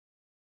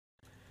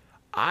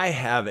I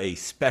have a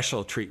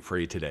special treat for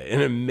you today,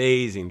 an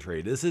amazing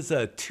treat. This is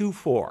a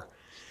 2-4.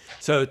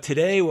 So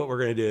today what we're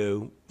going to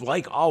do,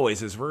 like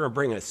always, is we're going to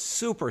bring a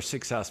super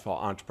successful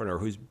entrepreneur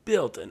who's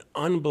built an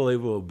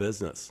unbelievable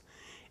business.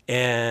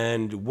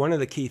 And one of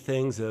the key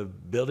things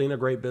of building a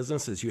great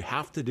business is you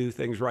have to do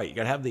things right. You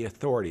got to have the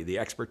authority, the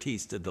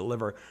expertise to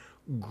deliver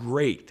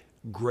great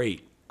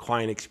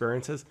client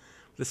experiences.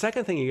 The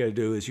second thing you got to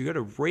do is you got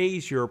to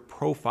raise your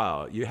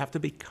profile. You have to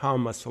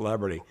become a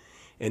celebrity.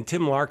 And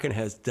Tim Larkin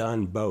has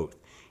done both.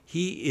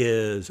 He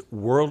is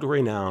world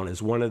renowned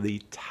as one of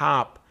the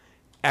top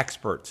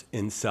experts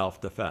in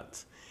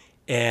self-defense.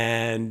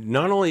 And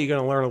not only are you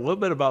going to learn a little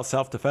bit about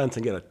self-defense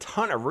and get a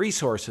ton of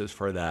resources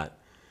for that,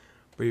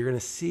 but you're going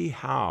to see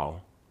how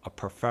a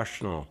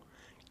professional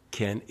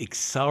can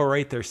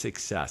accelerate their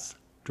success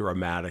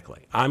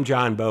dramatically. I'm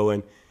John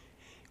Bowen.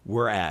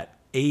 We're at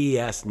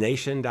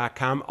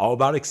aesnation.com, all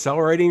about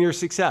accelerating your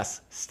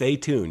success. Stay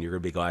tuned. You're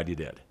going to be glad you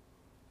did.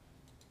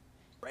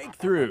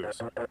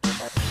 Breakthroughs.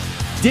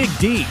 Dig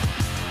deep.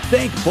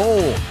 Think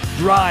bold.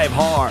 Drive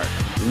hard.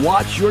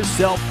 Watch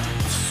yourself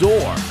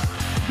soar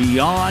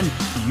beyond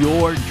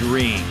your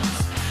dreams.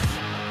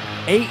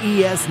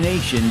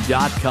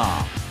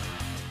 aesnation.com.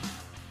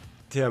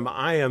 Tim,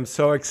 I am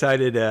so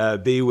excited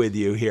to be with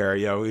you here.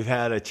 You know, we've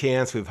had a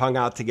chance, we've hung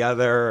out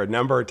together a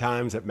number of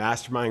times at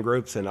mastermind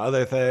groups and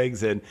other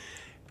things. And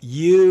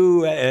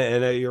you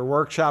and at your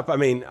workshop, I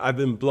mean, I've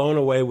been blown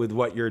away with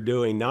what you're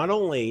doing, not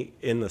only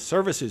in the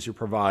services you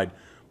provide,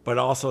 but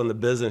also in the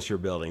business you're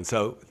building.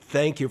 So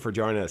thank you for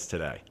joining us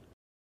today.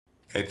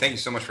 Hey, thank you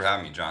so much for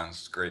having me, John.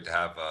 It's great to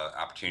have an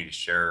opportunity to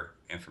share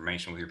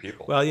information with your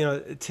people. Well, you know,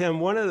 Tim,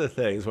 one of the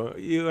things when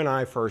you and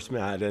I first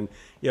met, and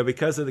you know,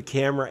 because of the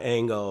camera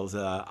angles,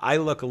 I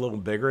look a little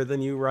bigger than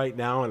you right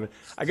now, and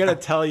I got to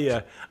tell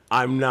you,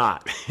 I'm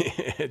not.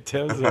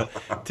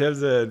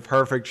 Tim's in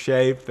perfect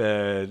shape,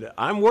 and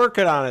I'm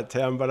working on it,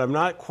 Tim, but I'm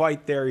not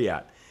quite there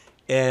yet.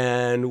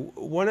 And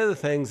one of the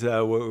things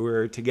when we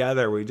were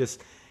together, we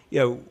just, you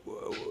know,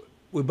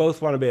 we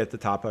both want to be at the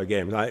top of our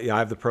game. I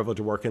have the privilege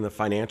of working in the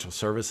financial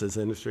services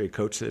industry,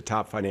 coach the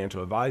top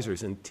financial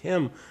advisors, and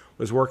Tim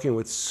was working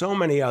with so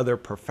many other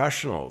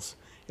professionals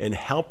and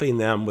helping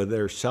them with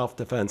their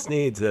self-defense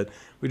needs that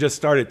we just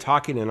started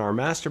talking in our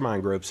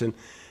mastermind groups. And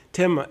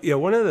Tim, you know,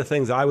 one of the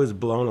things I was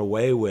blown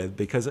away with,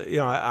 because you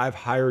know I've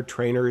hired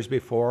trainers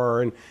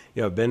before, and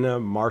you know been to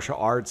martial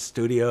arts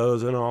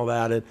studios and all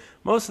that, and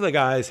most of the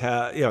guys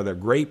have, you know, they're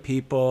great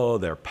people,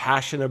 they're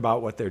passionate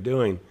about what they're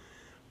doing,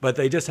 but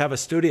they just have a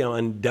studio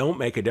and don't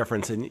make a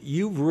difference. And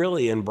you've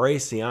really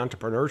embraced the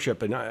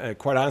entrepreneurship and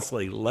quite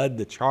honestly led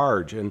the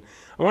charge. And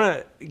I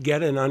want to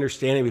get an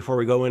understanding before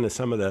we go into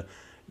some of the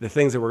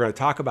things that we're going to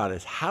talk about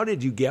is how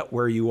did you get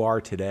where you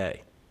are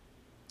today?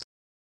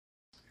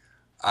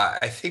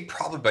 I think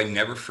probably by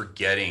never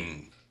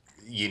forgetting,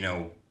 you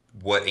know,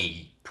 what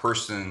a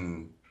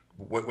person,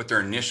 what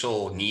their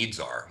initial needs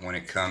are when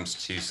it comes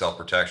to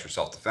self-protection or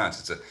self-defense.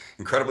 It's an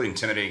incredibly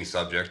intimidating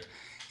subject.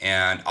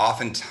 And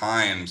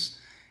oftentimes,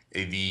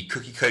 the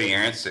cookie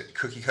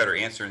cutter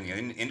answer in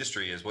the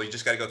industry is, well, you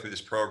just got to go through this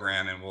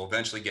program and we'll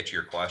eventually get to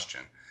your question.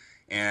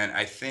 And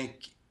I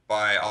think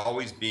by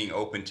always being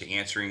open to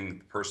answering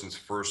the person's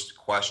first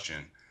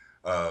question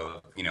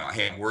of, you know,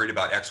 hey, I'm worried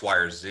about X, Y,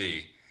 or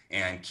Z,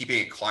 and keeping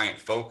it client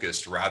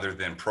focused rather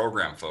than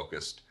program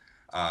focused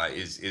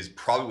is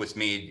probably what's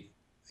made,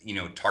 you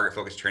know, target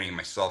focused training and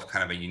myself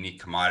kind of a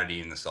unique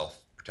commodity in the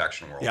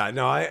self-protection world. Yeah,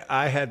 no,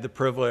 I had the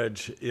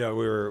privilege, you know,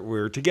 we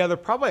were together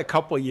probably a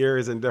couple of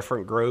years in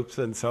different groups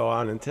and so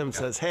on. And Tim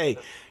says, hey,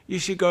 you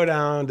should go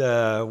down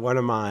to one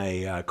of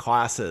my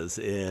classes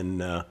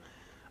in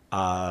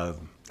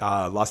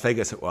Las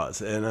Vegas it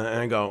was. And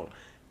I go,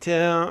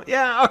 Tim,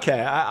 yeah, okay,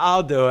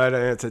 I'll do it.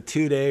 And it's a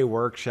 2-day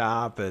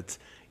workshop. It's,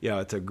 you know,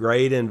 it's a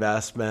great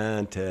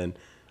investment. And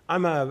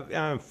I'm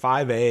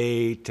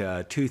 5'8",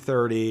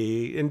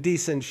 230, in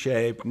decent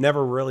shape,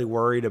 never really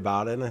worried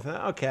about it. And I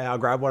thought, okay, I'll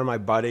grab one of my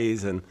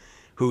buddies and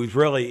who's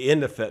really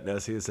into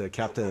fitness. He's a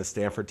captain of the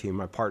Stanford team,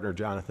 my partner,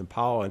 Jonathan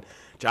Powell. And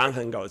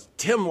Jonathan goes,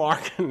 Tim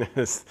Larkin,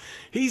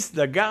 he's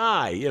the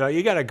guy. You know,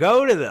 you got to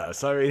go to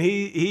this. I mean,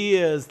 he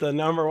is the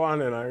number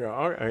one. And I go,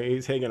 okay,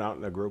 he's hanging out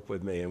in the group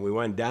with me. And we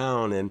went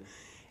down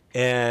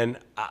and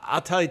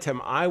I'll tell you,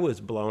 Tim, I was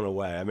blown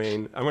away. I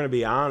mean, I'm going to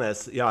be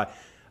honest. You know,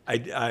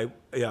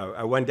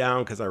 I went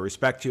down because I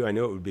respect you. I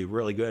knew it would be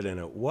really good, and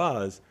it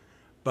was.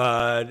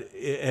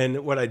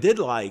 And what I did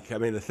like, I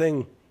mean, the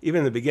thing, even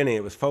in the beginning,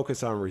 it was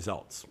focused on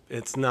results.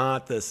 It's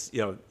not this,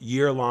 you know,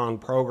 year-long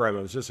program.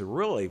 It was just a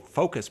really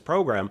focused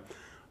program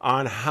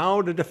on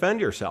how to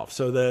defend yourself,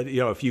 so that, you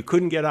know, if you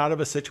couldn't get out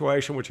of a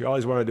situation, which you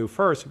always want to do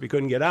first, if you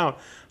couldn't get out,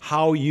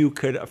 how you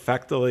could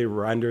effectively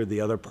render the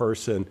other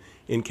person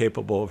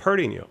incapable of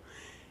hurting you.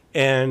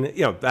 And,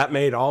 you know, that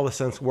made all the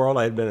sense in the world.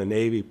 I had been a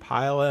Navy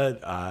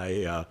pilot.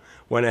 I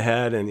went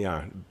ahead and, you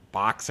know,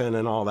 boxing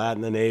and all that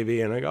in the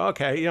Navy. And I go,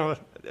 okay, you know,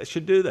 I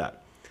should do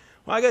that.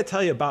 Well, I got to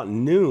tell you, about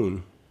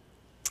noon,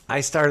 I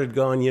started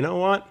going, you know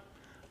what?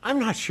 I'm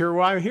not sure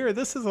why I'm here.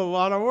 This is a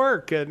lot of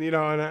work. And, you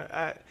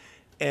know,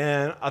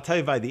 And I'll tell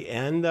you, by the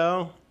end,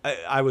 though,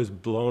 I was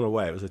blown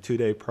away. It was a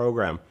 2-day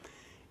program.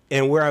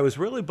 And where I was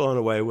really blown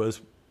away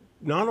was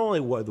not only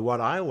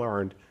what I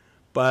learned,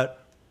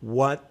 but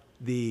what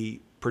the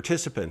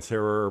participants,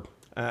 there were,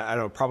 I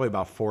don't know, probably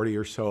about 40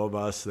 or so of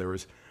us. There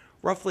was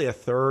roughly a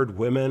third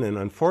women. And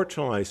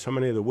unfortunately, so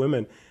many of the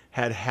women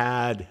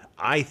had,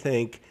 I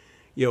think,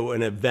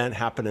 an event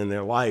happen in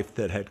their life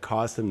that had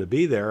caused them to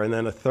be there. And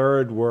then a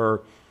third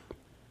were,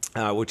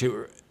 which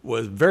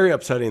was very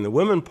upsetting, the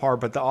women part,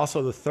 but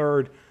also the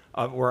third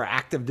were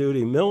active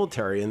duty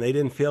military, and they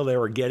didn't feel they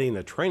were getting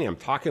the training. I'm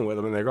talking with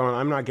them, and they're going,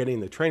 I'm not getting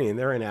the training.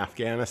 They're in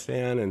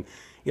Afghanistan, and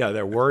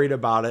they're worried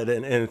about it.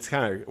 And it's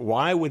kind of,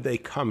 why would they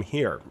come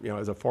here?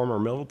 As a former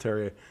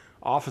military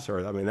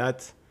officer, I mean,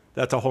 that's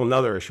a whole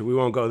nother issue. We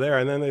won't go there.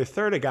 And then the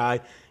third guy,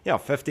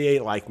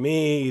 58 like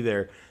me,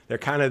 they're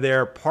kind of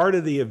there, part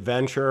of the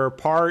adventure,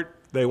 part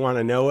they want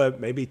to know it,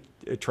 maybe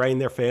train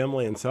their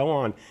family and so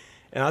on.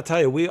 And I'll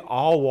tell you, we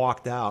all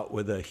walked out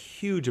with a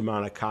huge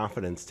amount of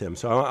confidence, Tim.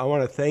 So I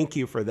want to thank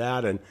you for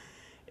that.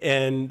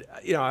 And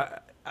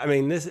I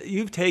mean,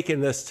 you've taken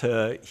this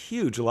to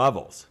huge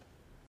levels.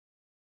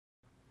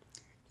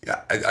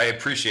 Yeah, I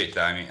appreciate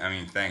that. I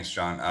mean, thanks,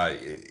 John.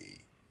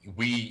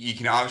 You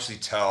can obviously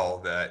tell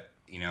that,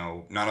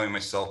 not only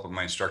myself, but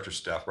my instructor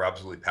staff, we're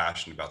absolutely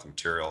passionate about the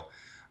material.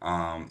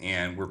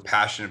 And we're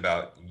passionate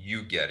about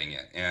you getting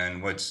it.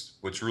 And what's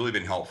really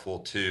been helpful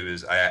too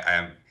is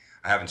I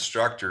have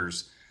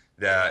instructors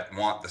that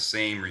want the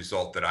same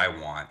result that I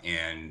want.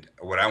 And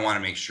what I want to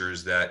make sure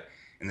is that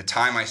in the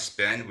time I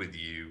spend with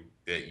you,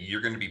 that you're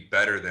going to be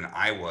better than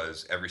I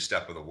was every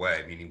step of the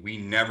way. Meaning, we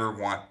never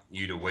want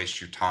you to waste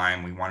your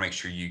time. We want to make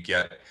sure you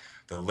get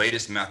the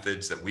latest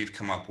methods that we've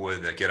come up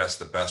with that get us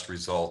the best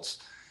results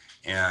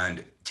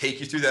and take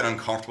you through that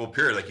uncomfortable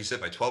period. Like you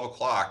said, by 12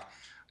 o'clock,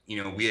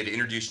 we had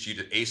introduced you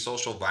to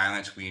asocial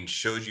violence. We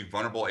showed you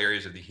vulnerable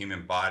areas of the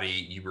human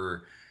body. You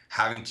were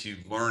having to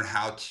learn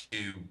how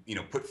to,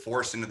 put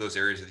force into those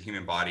areas of the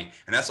human body.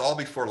 And that's all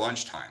before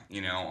lunchtime,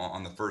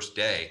 on the first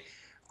day.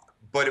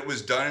 But it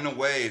was done in a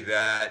way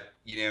that,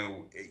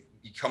 you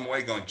come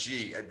away going,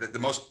 gee,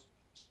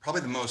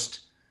 probably the most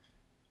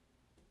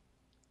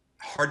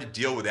hard to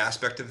deal with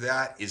aspect of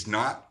that is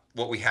not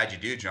what we had you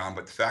do, John,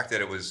 but the fact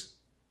that it was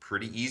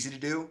pretty easy to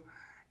do.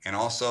 And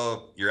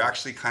also, you're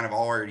actually kind of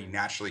already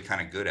naturally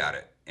kind of good at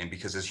it. And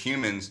because as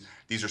humans,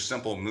 these are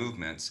simple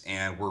movements,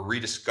 and we're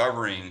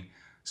rediscovering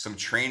some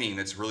training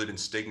that's really been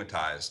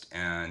stigmatized.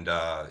 And,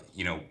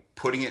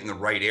 putting it in the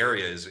right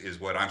areas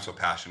is what I'm so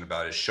passionate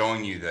about, is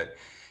showing you that,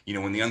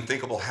 when the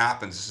unthinkable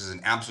happens, this is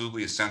an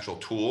absolutely essential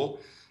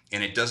tool.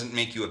 And it doesn't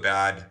make you a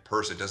bad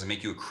person. It doesn't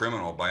make you a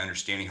criminal by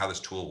understanding how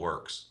this tool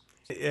works.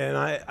 And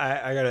I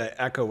got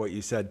to echo what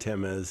you said,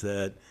 Tim, is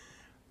that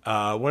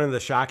one of the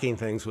shocking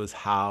things was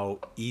how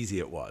easy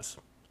it was.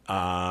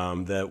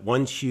 That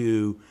once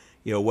you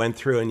went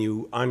through and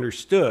you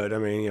understood, I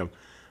mean,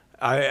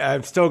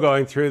 I'm still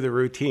going through the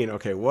routine.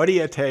 Okay, what do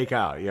you take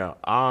out?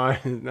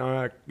 Groin.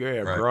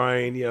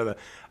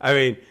 I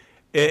mean,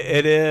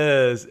 it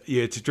is.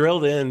 It's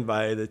drilled in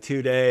by the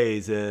 2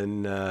 days,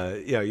 and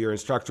your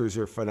instructors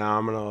are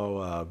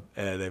phenomenal.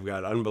 And they've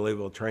got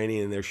unbelievable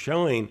training, and they're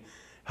showing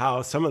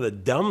how some of the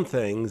dumb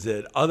things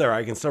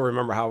I can still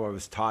remember how I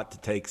was taught to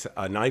take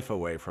a knife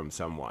away from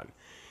someone.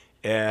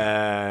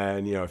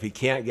 And, if you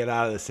can't get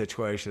out of the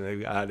situation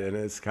they've got, and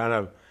it's kind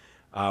of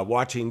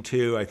watching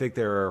too, I think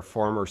there are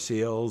former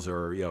SEALs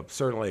or,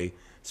 certainly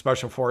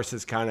special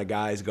forces kind of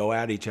guys go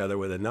at each other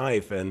with a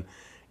knife, and,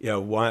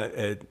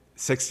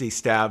 60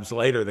 stabs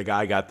later, the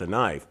guy got the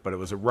knife, but it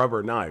was a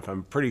rubber knife.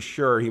 I'm pretty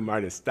sure he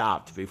might have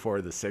stopped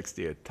before the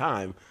 60th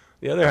time. On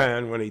the other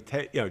hand, when he,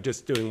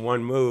 just doing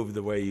one move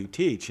the way you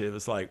teach, it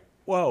was like,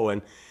 whoa.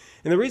 And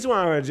the reason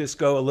why I want to just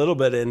go a little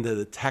bit into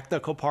the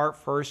technical part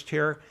first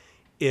here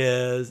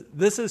is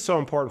this is so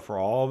important for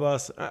all of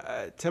us.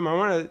 Tim, I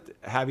want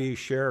to have you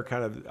share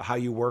kind of how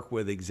you work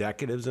with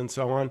executives and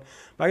so on.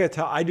 But I got to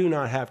tell, I do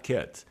not have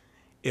kids.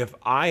 If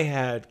I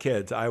had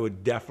kids, I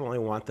would definitely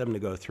want them to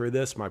go through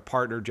this. My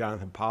partner,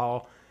 Jonathan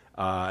Powell,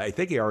 I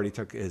think he already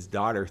took his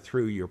daughter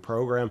through your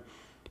program.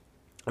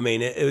 I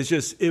mean, it's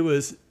just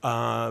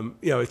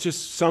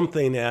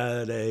something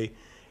at a,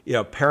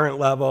 parent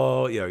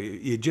level,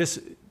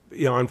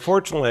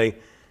 unfortunately,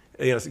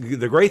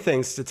 the great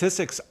thing,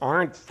 statistics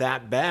aren't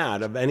that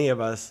bad of any of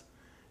us,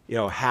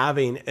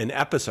 having an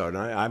episode.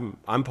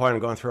 I'm planning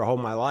on going through a whole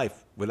my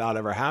life without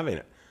ever having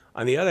it.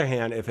 On the other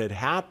hand, if it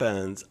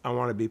happens, I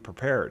want to be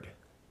prepared.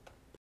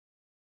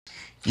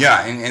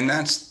 Yeah, and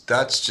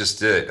that's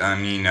just it. I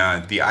mean,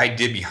 the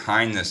idea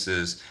behind this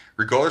is,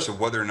 regardless of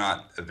whether or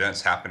not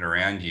events happen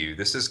around you,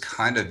 this is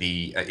kind of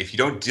if you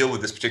don't deal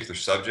with this particular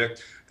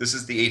subject, this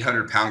is the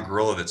 800-pound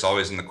gorilla that's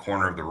always in the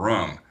corner of the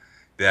room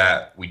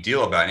that we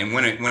deal about. And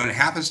when it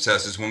happens to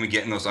us is when we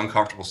get in those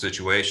uncomfortable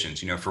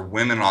situations. For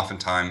women,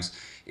 oftentimes,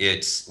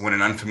 it's when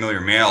an unfamiliar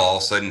male all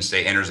of a sudden,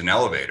 say, enters an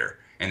elevator,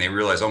 and they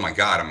realize, oh my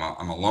God,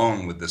 I'm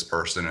alone with this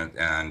person, and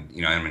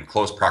I'm in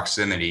close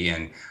proximity,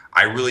 and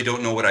I really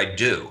don't know what I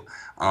do.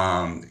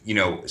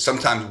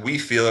 Sometimes we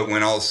feel it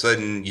when all of a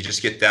sudden you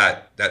just get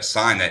that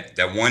sign,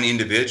 that one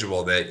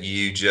individual that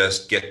you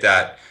just get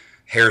that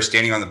hair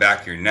standing on the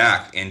back of your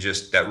neck, and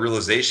just that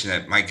realization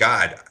that, my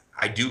God,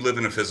 I do live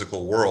in a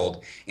physical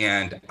world,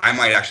 and I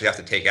might actually have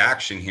to take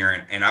action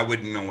here, and I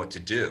wouldn't know what to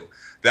do.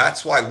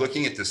 That's why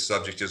looking at this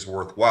subject is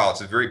worthwhile.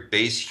 It's a very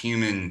base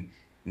human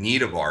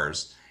need of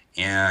ours,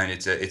 and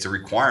it's a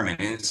requirement,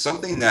 and it's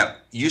something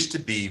that used to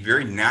be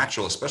very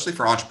natural, especially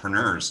for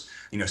entrepreneurs.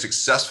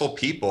 Successful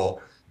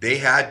people, they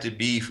had to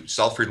be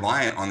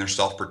self-reliant on their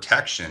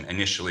self-protection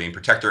initially, and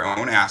protect their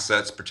own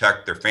assets,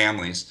 protect their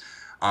families.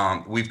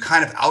 We've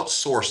kind of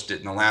outsourced it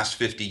in the last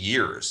 50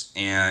 years,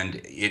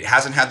 and it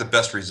hasn't had the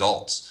best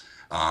results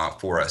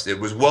for us. It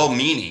was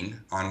well-meaning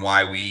on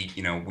why we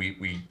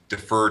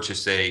defer to,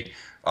 say,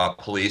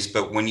 police,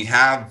 but when you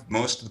have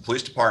most of the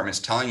police departments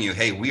telling you,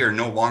 hey, we are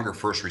no longer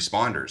first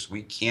responders,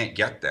 we can't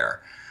get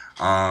there.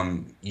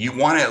 You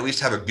want to at least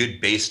have a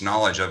good base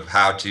knowledge of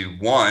how to,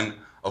 one,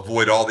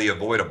 avoid all the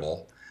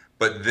avoidable,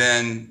 but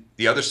then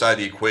the other side of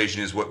the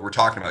equation is what we're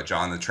talking about,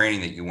 John, the training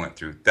that you went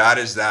through. That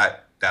is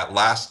that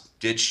last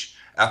ditch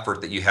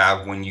effort that you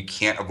have when you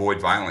can't avoid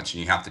violence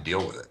and you have to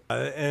deal with it.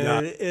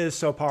 And it is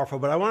so powerful,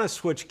 but I want to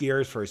switch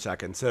gears for a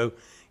second. So,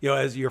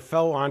 as your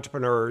fellow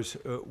entrepreneurs,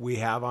 we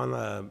have on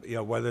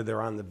the, whether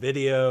they're on the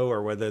video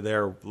or whether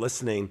they're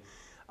listening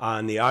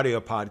on the audio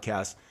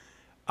podcast,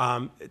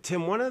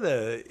 Tim, one of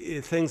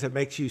the things that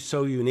makes you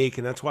so unique,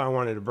 and that's why I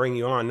wanted to bring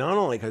you on, not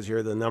only because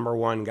you're the number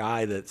one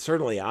guy that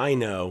certainly I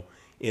know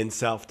in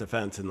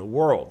self-defense in the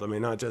world, I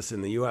mean, not just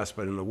in the US,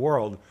 but in the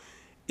world,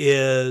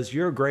 is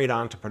you're a great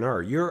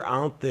entrepreneur. You're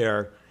out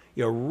there,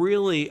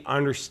 really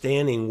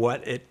understanding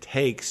what it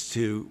takes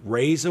to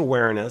raise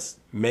awareness,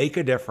 make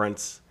a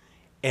difference,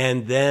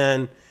 and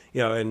then,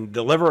 and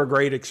deliver a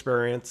great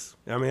experience.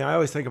 I mean, I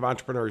always think of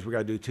entrepreneurs, we got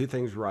to do two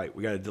things right.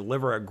 We got to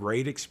deliver a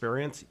great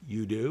experience.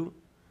 You do.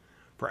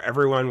 For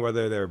everyone,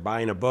 whether they're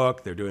buying a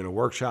book, they're doing a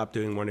workshop,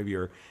 doing one of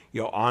your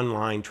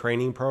online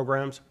training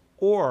programs,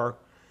 or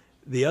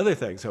the other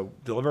thing. So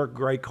deliver a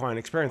great client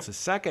experience. The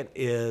second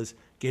is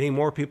getting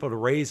more people to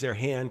raise their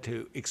hand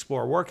to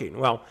explore working.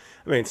 Well,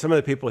 I mean, some of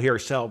the people here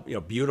sell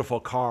beautiful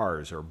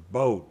cars or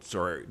boats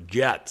or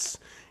jets.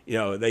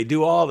 They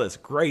do all this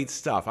great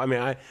stuff. I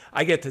mean,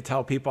 I get to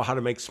tell people how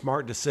to make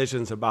smart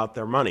decisions about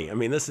their money. I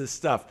mean, this is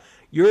stuff.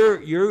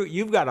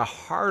 You've got a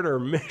harder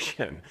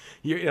mission.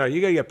 You got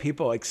to get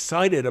people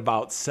excited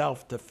about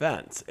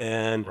self-defense.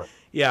 And right.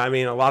 Yeah, I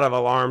mean, a lot of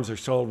alarms are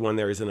sold when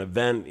there's an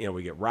event,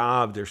 we get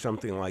robbed or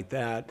something like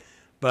that.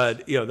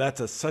 But,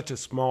 that's such a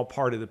small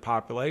part of the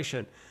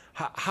population.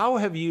 How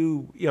have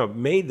you,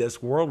 made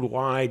this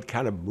worldwide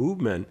kind of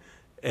movement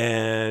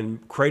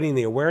and creating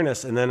the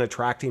awareness and then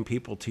attracting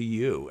people to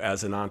you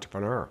as an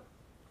entrepreneur?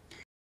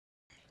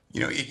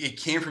 It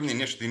came from the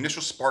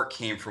initial spark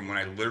came from when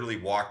I literally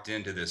walked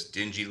into this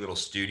dingy little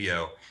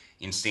studio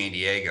in San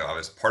Diego. I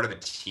was part of a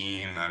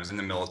team. I was in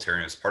the military,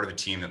 and I was part of a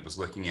team that was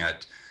looking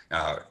at,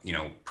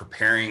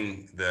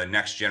 preparing the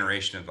next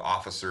generation of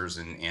officers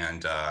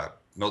and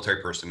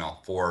military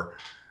personnel for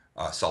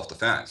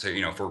self-defense,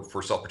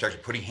 for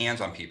self-protection, putting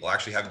hands on people,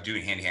 actually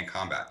doing hand-to-hand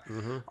combat.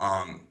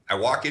 Mm-hmm. I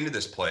walk into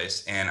this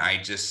place and I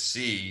just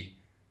see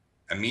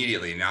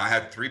immediately, now I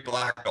had 3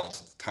 black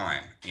belts at the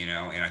time,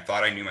 and I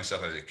thought I knew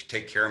myself, I could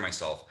take care of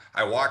myself.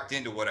 I walked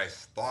into what I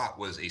thought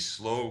was a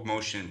slow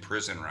motion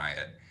prison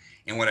riot.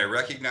 And what I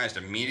recognized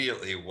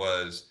immediately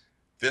was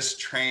this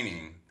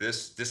training,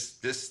 there's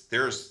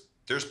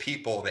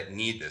people that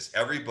need this.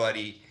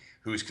 Everybody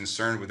who's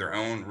concerned with their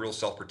own real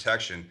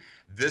self-protection,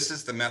 this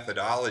is the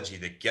methodology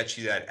that gets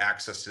you that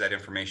access to that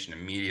information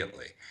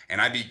immediately.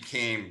 And I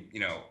became,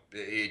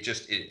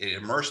 it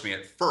immersed me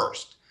at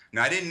first.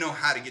 Now, I didn't know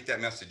how to get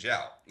that message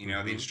out.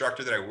 Mm-hmm. The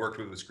instructor that I worked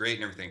with was great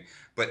and everything,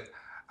 but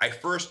I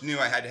first knew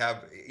I had to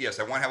have, yes,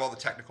 I want to have all the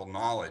technical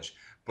knowledge,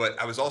 but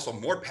I was also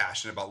more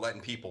passionate about letting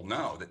people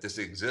know that this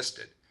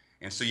existed.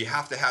 And so you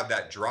have to have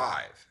that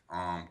drive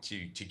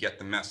to get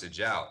the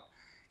message out.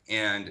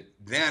 And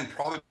then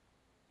probably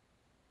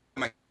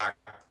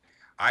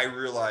I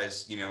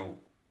realized,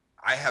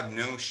 I have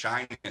no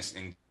shyness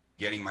in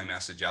getting my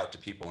message out to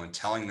people and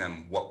telling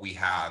them what we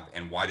have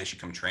and why they should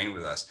come train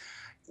with us.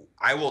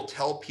 I will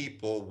tell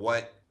people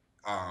what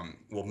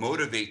will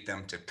motivate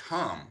them to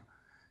come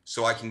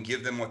so I can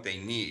give them what they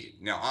need.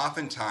 Now,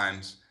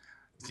 oftentimes,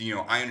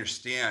 I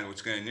understand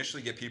what's going to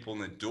initially get people in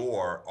the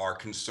door are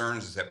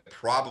concerns that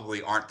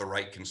probably aren't the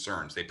right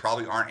concerns. They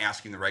probably aren't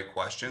asking the right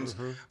questions,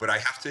 mm-hmm. but I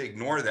have to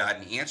ignore that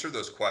and answer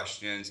those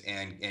questions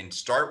and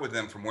start with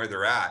them from where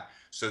they're at.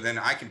 So then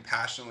I can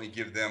passionately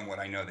give them what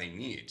I know they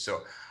need.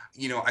 So,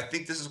 I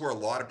think this is where a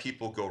lot of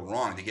people go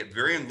wrong. They get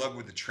very in love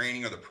with the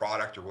training or the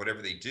product or whatever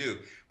they do,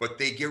 but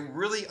they get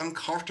really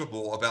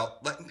uncomfortable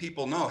about letting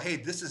people know, hey,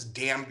 this is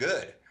damn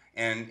good.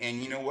 And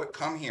you know what,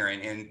 come here.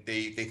 And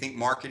they think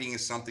marketing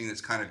is something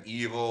that's kind of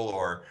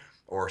evil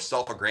or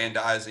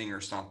self-aggrandizing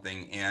or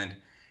something. And,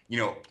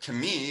 to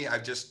me,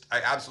 I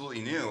absolutely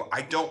knew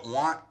I don't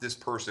want this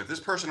person. If this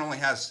person only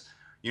has,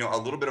 a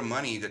little bit of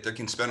money that they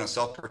can spend on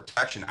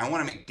self-protection, I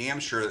want to make damn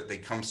sure that they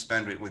come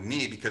spend it with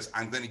me, because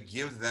I'm going to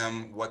give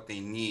them what they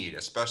need,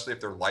 especially if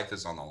their life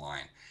is on the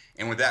line.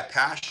 And with that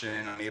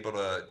passion, I'm able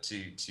to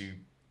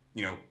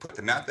put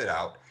the method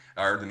out,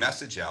 or the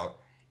message out,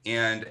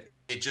 and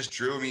it just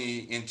drew me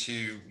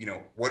into,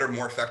 what are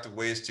more effective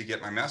ways to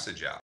get my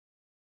message out.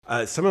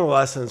 Some of the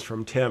lessons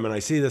from Tim, and I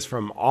see this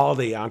from all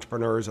the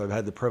entrepreneurs I've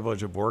had the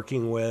privilege of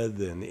working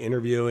with and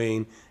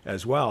interviewing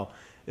as well,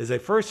 is they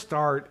first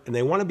start and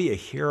they want to be a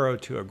hero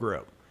to a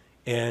group.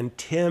 And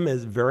Tim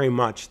is very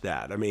much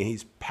that. I mean,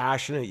 he's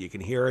passionate, you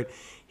can hear it.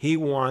 He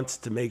wants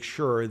to make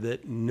sure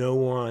that no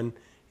one,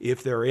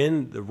 if they're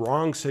in the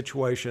wrong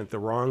situation at the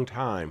wrong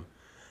time,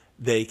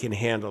 they can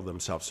handle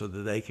themselves so that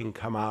they can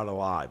come out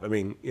alive. I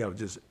mean,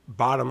 just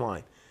bottom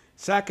line.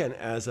 Second,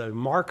 as a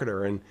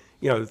marketer, and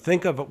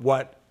think of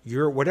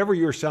whatever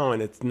you're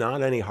selling, it's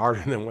not any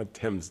harder than what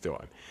Tim's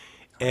doing.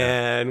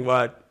 And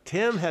what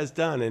Tim has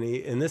done,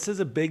 and this is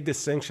a big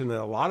distinction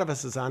that a lot of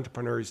us as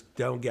entrepreneurs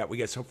don't get. We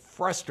get so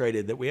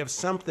frustrated that we have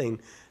something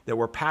that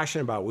we're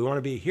passionate about, we want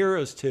to be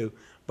heroes to,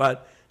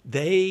 but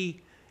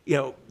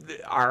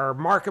our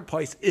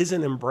marketplace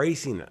isn't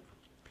embracing it.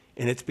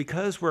 And it's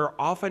because we're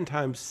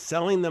oftentimes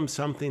selling them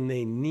something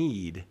they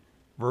need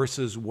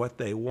versus what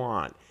they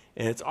want.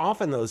 And it's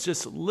often those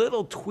just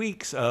little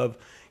tweaks of,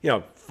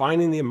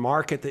 finding the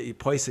market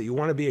place that you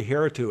want to be a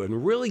hero to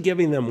and really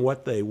giving them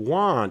what they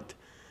want,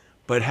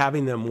 but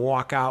having them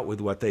walk out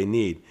with what they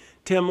need.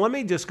 Tim, let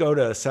me just go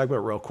to a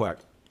segment real quick.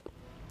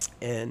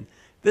 And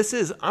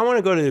I want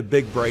to go to the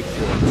big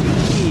breakthrough.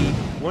 To me,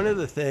 one of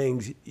the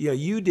things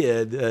you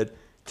did that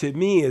to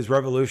me is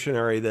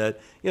revolutionary, that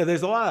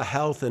there's a lot of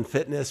health and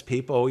fitness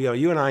people.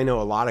 You and I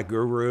know a lot of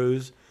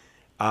gurus,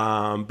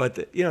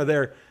 but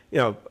they're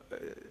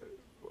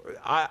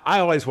I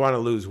always want to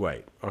lose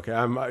weight. Okay,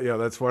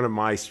 that's one of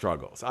my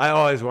struggles. I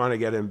always want to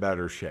get in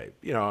better shape.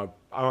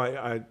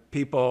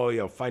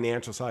 People,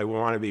 financial side, we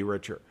want to be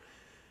richer.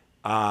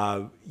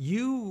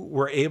 You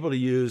were able to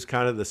use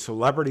kind of the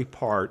celebrity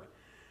part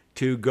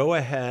to go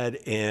ahead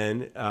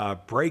and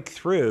break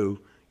through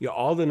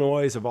all the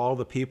noise of all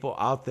the people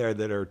out there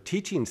that are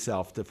teaching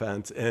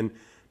self-defense, and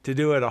to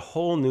do it at a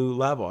whole new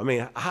level. I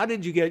mean,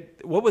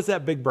 what was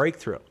that big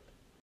breakthrough?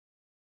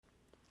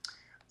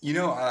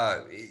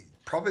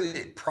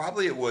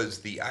 Probably it was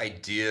the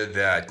idea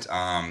that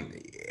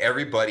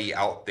everybody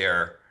out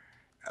there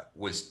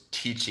was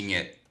teaching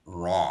it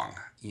wrong,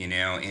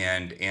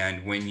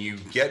 and when you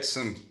get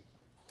some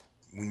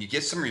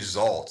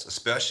results,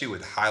 especially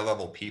with high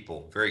level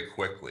people very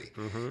quickly,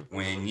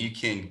 when you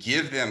can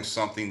give them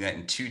something that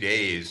in 2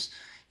 days,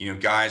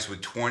 guys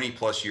with 20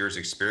 plus years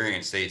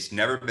experience say, it's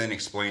never been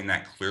explained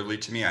that clearly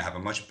to me. I have a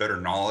much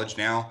better knowledge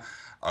now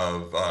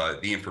of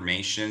the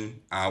information.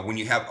 When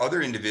you have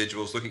other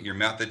individuals look at your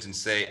methods and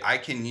say, I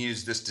can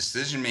use this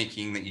decision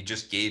making that you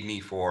just gave me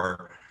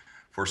for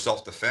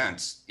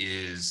self-defense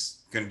is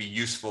going to be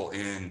useful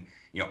in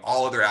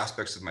all other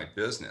aspects of my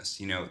business.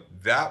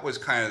 That was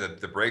kind of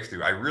the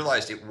breakthrough. I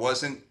realized it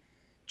wasn't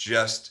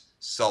just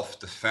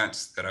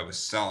self-defense that I was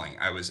selling.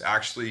 I was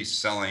actually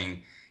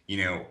selling,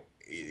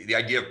 the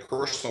idea of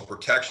personal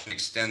protection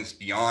extends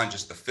beyond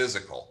just the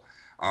physical.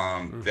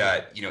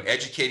 That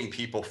educating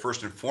people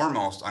first and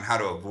foremost on how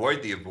to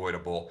avoid the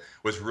avoidable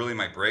was really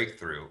my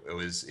breakthrough. It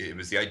was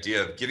the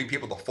idea of giving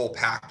people the full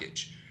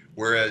package.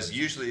 Whereas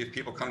usually if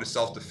people come to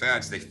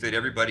self-defense, they fit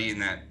everybody in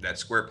that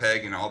square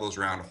peg and all those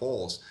round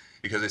holes,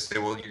 because they say,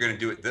 well, you're going to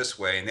do it this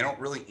way, and they don't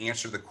really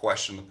answer the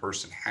question the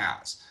person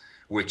has,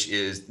 which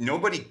is,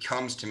 nobody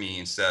comes to me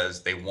and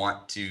says they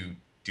want to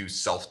do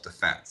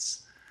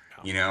self-defense.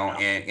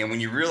 And when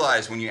you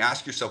realize, when you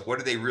ask yourself, what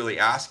are they really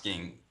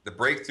asking? The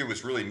breakthrough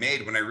was really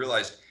made when I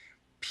realized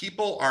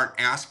people aren't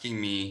asking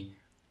me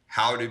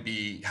how to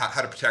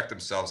protect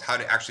themselves, how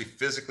to actually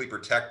physically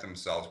protect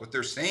themselves. What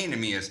they're saying to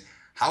me is,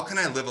 how can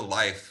I live a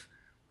life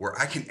where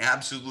I can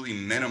absolutely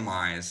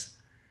minimize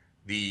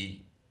the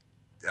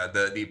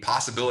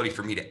possibility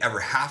for me to ever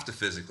have to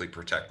physically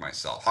protect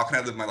myself? How can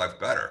I live my life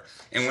better?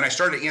 And when I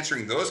started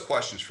answering those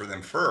questions for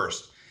them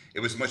first, it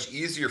was much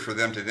easier for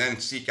them to then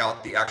seek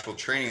out the actual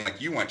training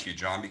like you went to,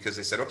 John, because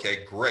they said,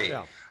 okay, great.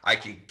 Yeah. I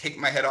can take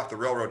my head off the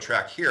railroad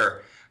track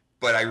here,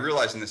 but I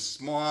realized in this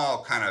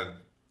small kind of,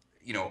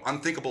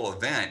 unthinkable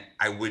event,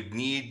 I would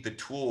need the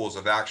tools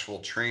of actual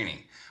training.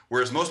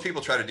 Whereas most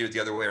people try to do it the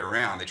other way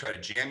around. They try to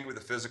jam you with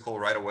the physical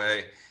right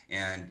away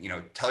and,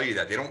 tell you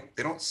that they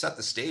don't set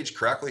the stage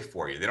correctly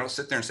for you. They don't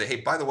sit there and say, hey,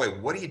 by the way,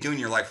 what are you doing in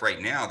your life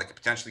right now that could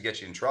potentially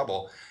get you in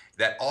trouble?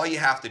 That all you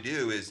have to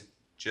do is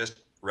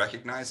just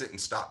recognize it and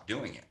stop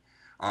doing it.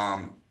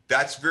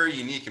 That's very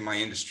unique in my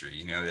industry.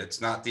 It's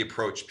not the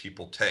approach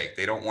people take.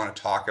 They don't want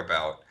to talk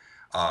about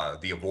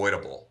the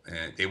avoidable.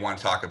 They want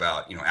to talk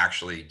about,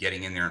 actually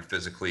getting in there and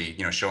physically,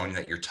 showing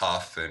that you're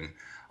tough and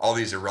all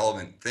these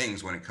irrelevant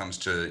things when it comes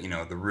to,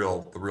 the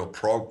real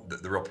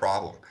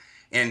problem.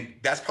 And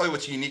that's probably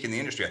what's unique in the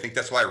industry. I think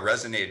that's why I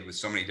resonated with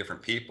so many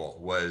different people,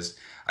 was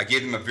I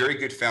gave them a very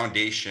good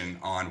foundation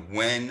on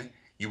when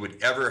you would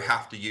ever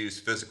have to use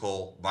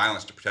physical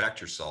violence to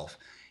protect yourself.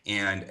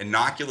 and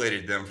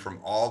inoculated them from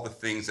all the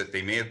things that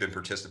they may have been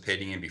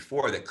participating in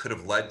before that could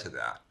have led to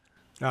that.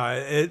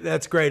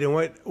 That's great. And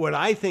what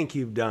I think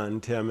you've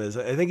done, Tim, is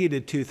I think you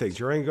did two things.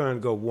 You're only going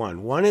to go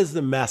one. One is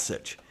the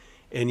message,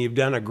 and you've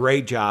done a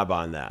great job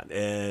on that.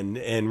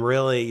 And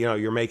really,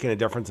 you're making a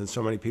difference in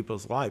so many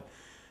people's life.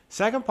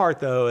 Second part,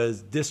 though,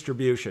 is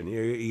distribution.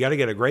 You got to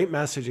get a great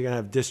message. You got to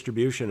have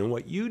distribution. And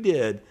what you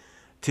did,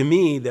 to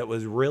me, that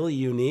was really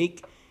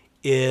unique,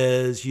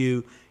 is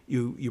you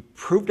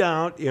proved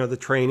out, the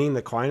training,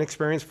 the client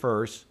experience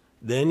first.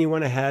 Then you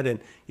went ahead and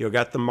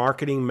got the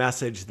marketing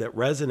message that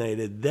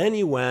resonated. Then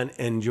you went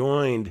and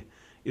joined.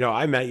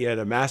 I met you at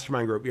a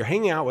mastermind group. You're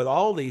hanging out with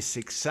all these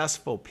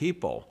successful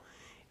people,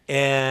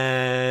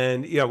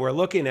 and we're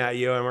looking at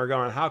you and we're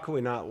going, how can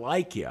we not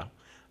like you?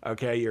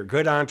 Okay, you're a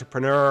good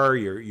entrepreneur.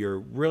 You're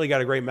really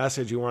got a great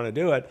message. You want to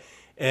do it.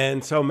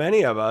 And so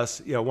many of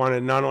us, want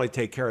to not only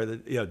take care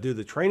of do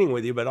the training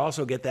with you, but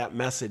also get that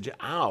message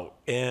out.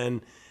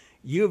 And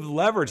you've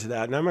leveraged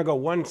that. And I'm going to go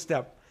one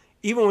step.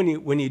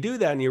 Even when you do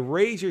that and you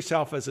raise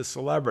yourself as a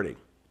celebrity,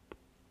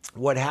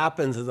 what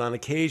happens is on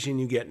occasion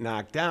you get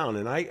knocked down.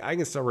 And I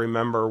can still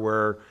remember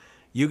where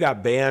you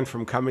got banned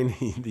from coming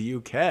to the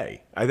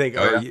UK. I think,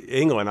 or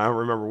England, I don't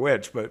remember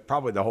which, but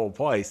probably the whole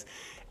place.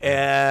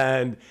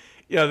 And,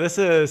 this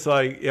is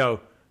like,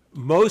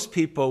 most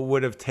people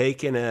would have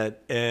taken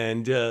it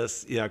and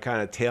just,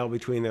 kind of tail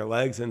between their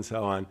legs and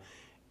so on.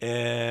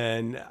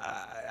 And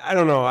I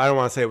don't know, I don't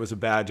want to say it was a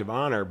badge of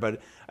honor,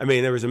 but I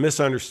mean, there was a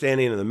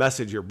misunderstanding of the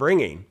message you're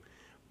bringing.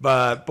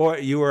 But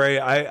boy,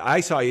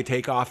 I saw you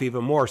take off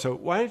even more. So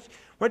why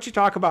don't you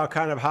talk about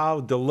kind of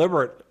how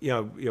deliberate,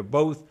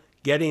 both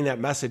getting that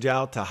message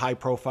out to high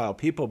profile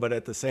people, but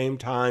at the same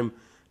time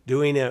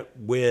doing it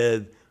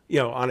with,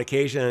 on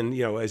occasion,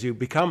 as you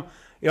become,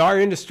 our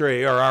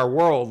industry or our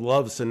world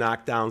loves to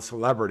knock down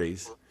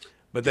celebrities,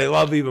 but they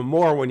love even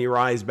more when you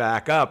rise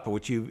back up,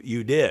 which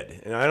you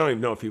did. And I don't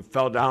even know if you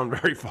fell down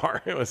very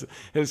far. It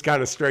was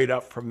kind of straight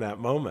up from that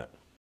moment.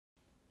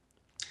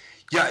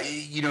 Yeah,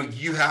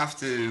 you have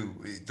to,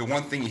 the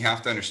one thing you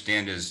have to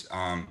understand is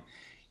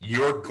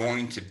you're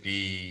going to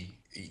be,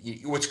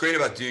 what's great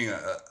about doing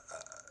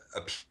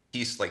a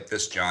piece like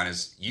this, John,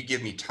 is you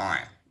give me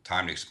time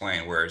to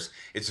explain, whereas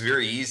it's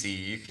very easy.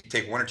 You can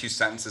take one or two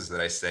sentences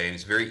that I say, and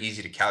it's very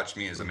easy to couch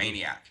me as a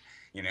maniac,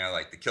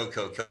 like the kill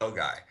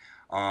guy.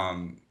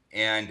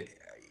 And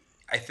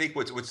I think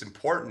what's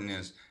important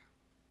is,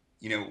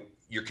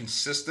 you're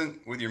consistent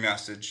with your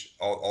message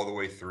all the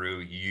way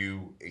through.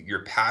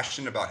 You're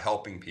passionate about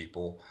helping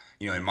people.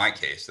 In my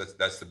case,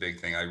 that's the big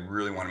thing. I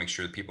really want to make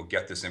sure that people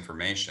get this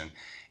information.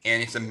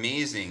 And it's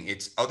amazing.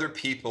 It's other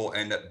people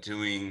end up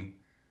doing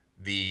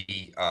the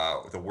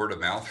word of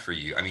mouth for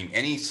you. I mean,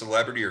 any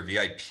celebrity or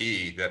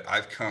VIP that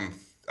I've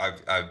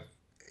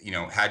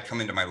had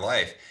come into my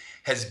life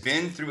has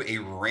been through a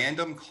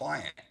random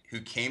client who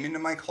came into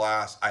my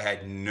class. I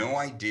had no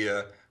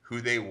idea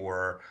who they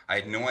were. I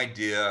had no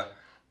idea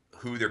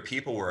who their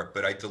people were,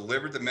 but I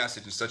delivered the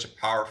message in such a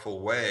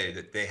powerful way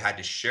that they had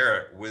to share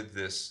it with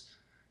this,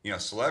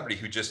 celebrity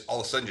who just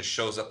all of a sudden just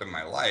shows up in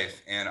my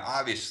life. And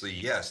obviously,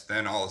 yes,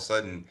 then all of a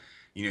sudden,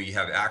 you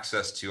have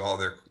access to all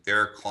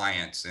their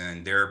clients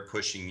and they're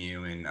pushing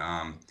you, and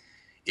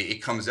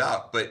it comes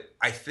out. But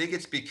I think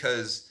it's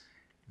because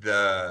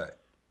the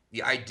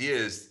idea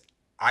is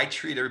I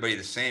treat everybody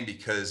the same,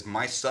 because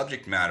my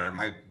subject matter,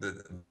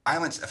 the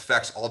violence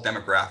affects all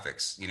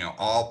demographics,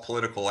 all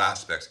political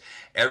aspects,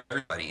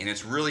 everybody. And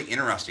it's really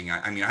interesting.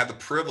 I mean, I have the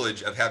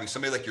privilege of having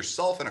somebody like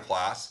yourself in a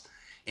class,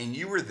 and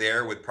you were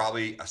there with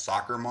probably a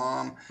soccer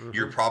mom. Mm-hmm.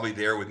 You're probably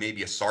there with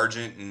maybe a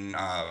sergeant in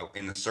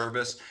the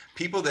service.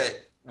 People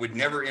that would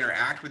never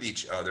interact with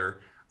each other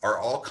are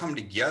all come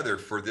together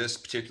for this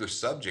particular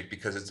subject,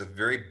 because it's a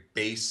very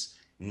base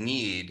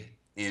need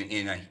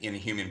in a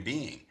human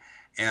being.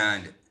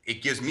 And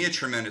it gives me a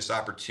tremendous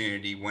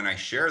opportunity when I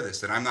share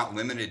this, that I'm not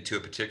limited to a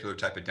particular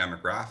type of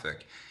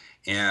demographic.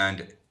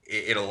 And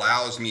it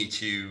allows me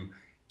to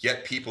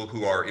get people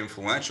who are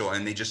influential,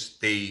 and they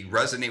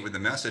resonate with the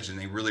message and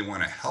they really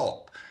want to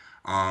help.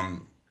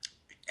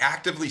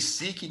 Actively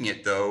seeking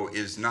it, though,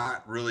 is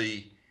not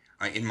really,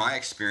 in my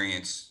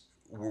experience,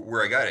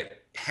 where I got it.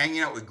 Hanging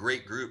out with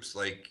great groups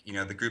like,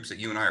 the groups that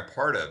you and I are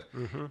part of,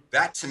 mm-hmm.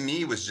 That to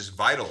me was just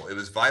vital. It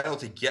was vital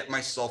to get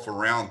myself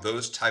around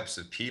those types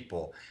of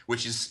people,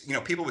 which is,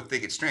 people would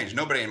think it's strange.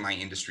 Nobody in my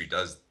industry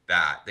does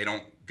that. They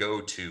don't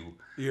go to.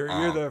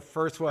 You're the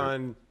first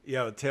one,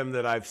 Tim,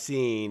 that I've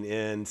seen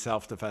in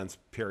self-defense,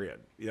 period,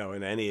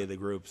 in any of the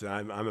groups.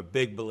 And I'm a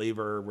big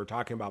believer. We're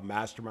talking about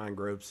mastermind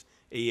groups.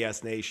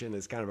 AES Nation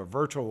is kind of a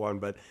virtual one,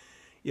 but,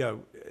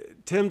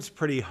 Tim's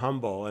pretty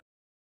humble.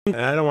 And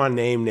I don't want to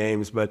name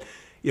names, but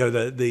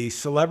the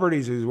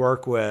celebrities we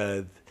work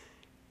with,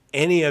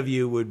 any of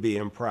you would be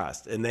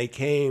impressed. And they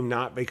came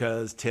not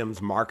because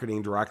Tim's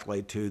marketing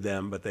directly to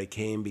them, but they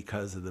came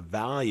because of the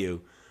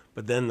value.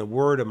 But then the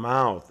word of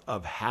mouth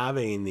of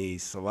having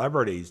these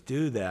celebrities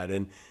do that.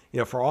 And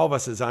for all of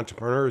us as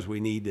entrepreneurs, we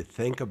need to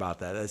think about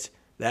that.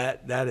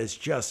 That is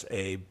just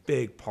a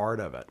big part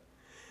of it.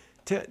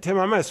 Tim,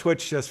 I'm going to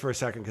switch just for a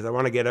second because I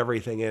want to get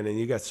everything in, and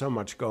you got so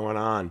much going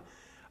on.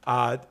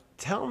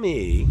 Tell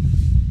me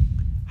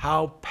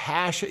how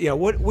passionate,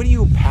 what are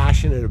you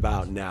passionate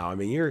about now? I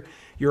mean,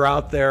 you're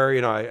out there,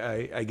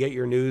 I get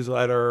your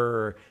newsletter,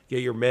 or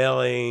get your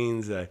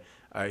mailings.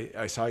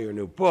 I saw your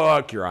new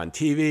book. You're on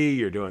TV.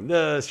 You're doing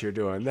this. You're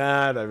doing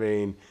that. I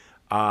mean,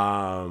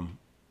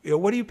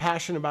 what are you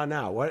passionate about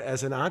now? What,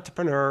 as an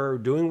entrepreneur,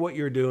 doing what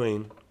you're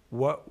doing,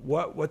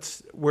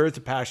 where's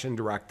the passion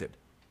directed?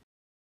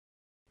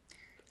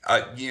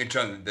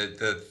 John,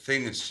 the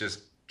thing that's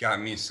just got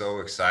me so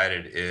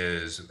excited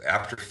is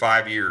after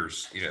 5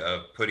 years,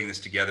 of putting this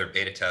together,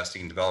 beta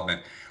testing and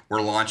development,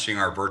 we're launching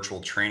our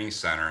virtual training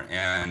center,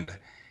 and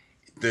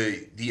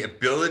the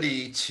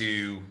ability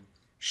to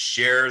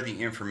share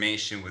the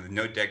information with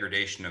no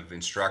degradation of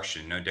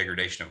instruction, no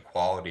degradation of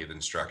quality of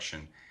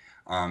instruction,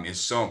 is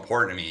so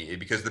important to me,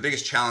 because the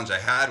biggest challenge I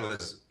had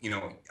was,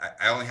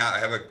 I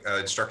have a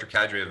instructor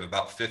cadre of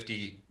about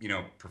 50,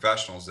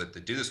 professionals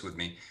that do this with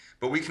me,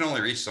 but we can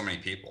only reach so many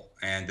people,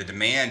 and the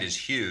demand is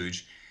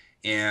huge.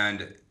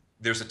 And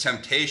there's a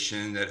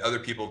temptation that other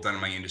people have done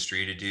in my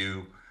industry to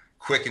do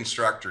quick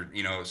instruction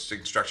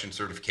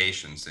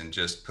certifications and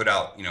just put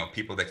out,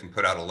 people that can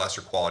put out a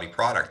lesser quality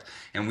product.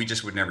 And we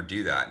just would never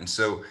do that. And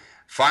so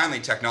finally,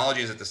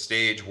 technology is at the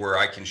stage where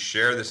I can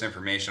share this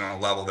information on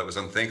a level that was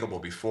unthinkable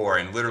before.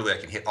 And literally I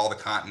can hit all the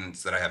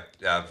continents that I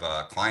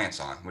have clients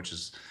on, which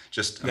is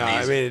just amazing.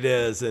 No, I mean, it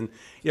is. And,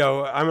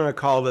 I'm going to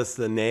call this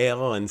the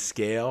nail and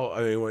scale.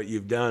 I mean, what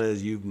you've done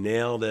is you've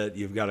nailed it.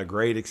 You've got a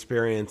great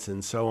experience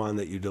and so on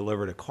that you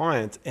deliver to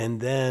clients.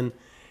 And then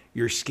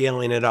you're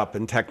scaling it up.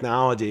 And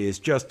technology is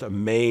just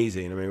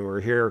amazing. I mean,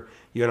 we're here,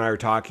 you and I are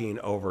talking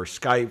over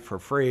Skype for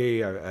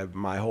free.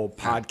 My whole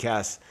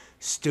podcast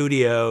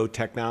studio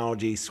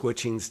technology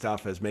switching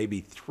stuff is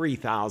maybe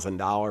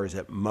 $3,000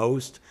 at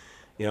most.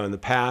 In the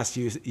past,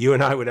 you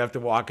and I would have to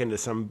walk into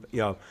some,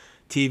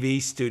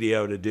 TV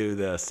studio to do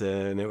this,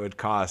 and it would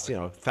cost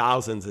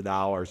thousands of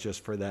dollars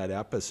just for that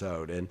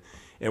episode,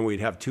 and we'd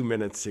have 2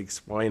 minutes to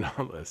explain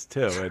all this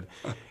too, and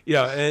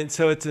and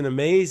so it's an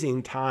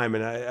amazing time,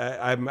 and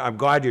I'm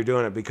glad you're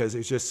doing it because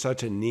there's just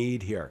such a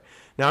need here.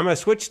 Now I'm going to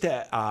switch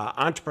to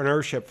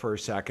entrepreneurship for a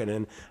second,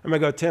 and I'm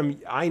going to go, Tim.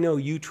 I know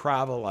you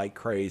travel like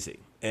crazy,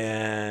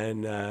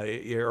 and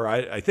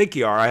I think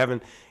you are. I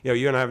haven't,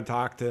 you and I haven't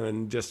talked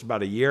in just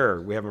about a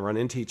year. We haven't run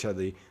into each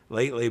other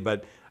lately,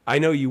 but I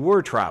know you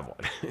were traveling.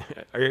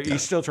 Are you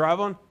still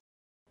traveling?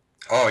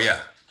 Oh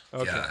yeah.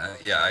 Okay.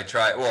 Yeah. I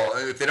try. Well,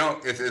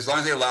 as long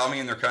as they allow me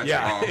in their country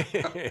home,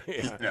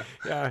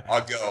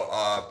 I'll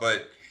go.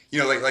 But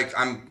like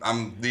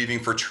I'm leaving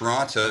for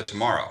Toronto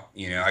tomorrow.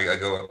 I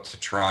go up to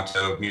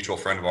Toronto. Mutual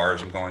friend of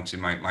ours. I'm going to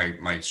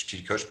my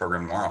strategic coach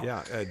program tomorrow.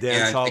 Yeah,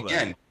 Dan Sullivan.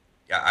 Again,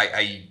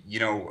 I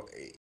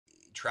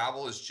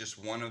travel is just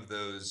one of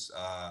those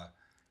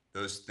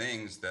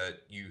things that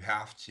you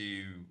have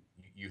to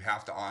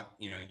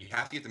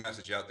get the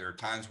message out. There are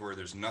times where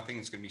there's nothing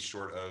that's going to be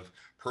short of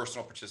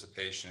personal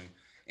participation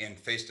and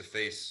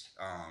face-to-face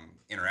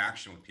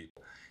interaction with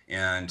people.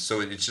 And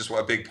so it's just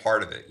a big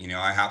part of it.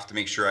 I have to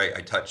make sure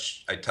I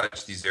touch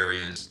these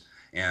areas,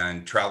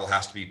 and travel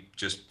has to be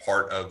just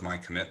part of my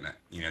commitment,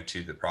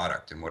 to the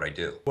product and what I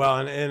do.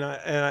 Well, and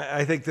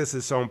I think this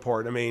is so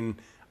important. I mean,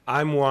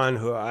 I'm one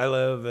who I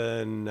live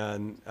in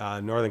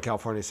Northern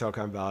California,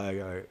 Silicon Valley. I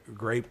got a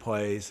great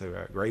place, I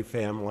got a great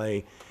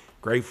family,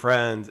 great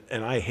friends,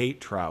 and I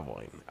hate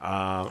traveling.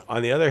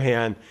 On the other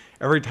hand,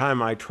 every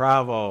time I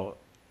travel,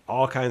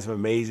 all kinds of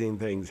amazing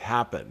things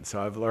happen.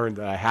 So I've learned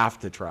that I have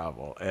to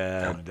travel.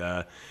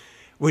 And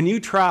when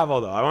you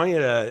travel, though, I want you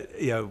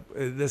to,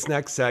 this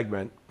next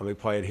segment, let me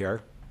play it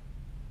here,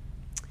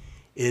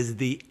 is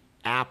the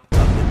app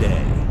of the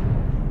day.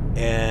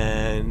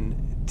 And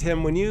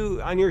Tim, when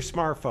you, on your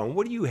smartphone,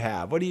 what do you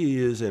have? What are you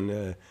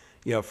using,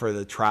 for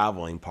the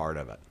traveling part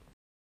of it?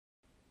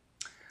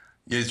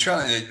 Yeah,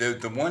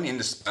 the one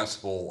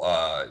indispensable,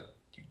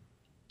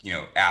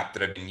 app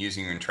that I've been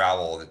using in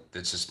travel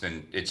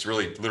it's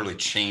really literally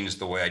changed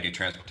the way I do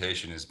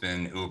transportation has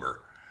been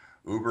Uber.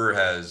 Uber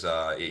has,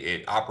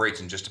 it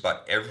operates in just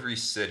about every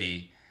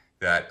city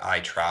that I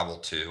travel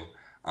to.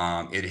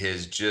 It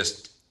has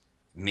just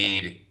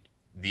made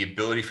the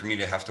ability for me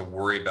to have to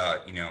worry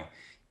about,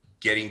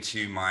 getting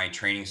to my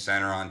training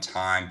center on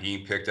time,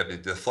 being picked up.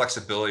 The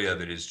flexibility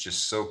of it is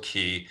just so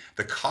key.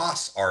 The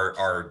costs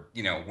are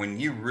when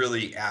you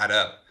really add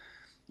up,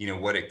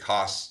 what it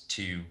costs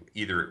to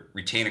either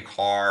retain a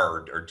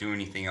car or do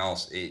anything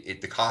else,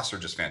 the costs are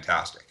just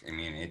fantastic. I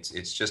mean,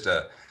 it's just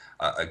a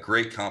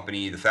great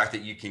company. The fact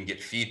that you can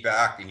get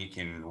feedback and you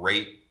can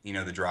rate,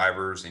 the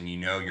drivers, and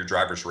your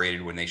driver's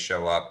rated when they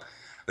show up,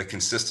 the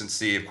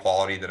consistency of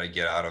quality that I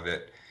get out of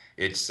it.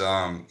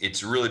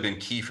 It's really been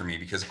key for me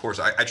because, of course,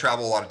 I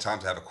travel a lot of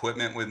times. I have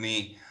equipment with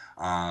me,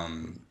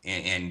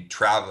 and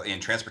travel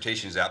and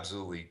transportation is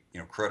absolutely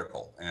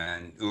critical.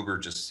 And Uber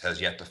just has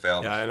yet to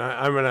fail. Yeah, and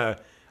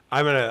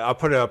I'll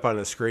put it up on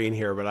the screen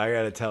here, but I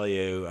got to tell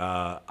you,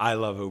 I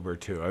love Uber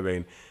too. I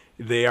mean,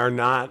 They are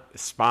not a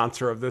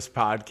sponsor of this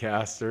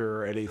podcast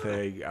or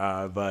anything,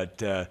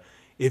 but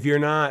if you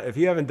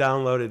haven't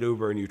downloaded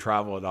Uber and you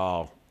travel at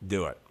all,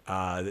 do it.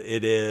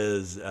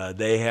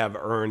 They have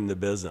earned the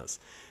business.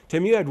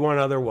 Tim, you had one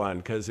other one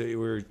because we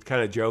were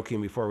kind of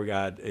joking before we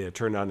got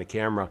turned on the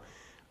camera.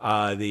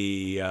 What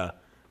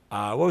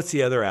was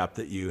the other app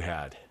that you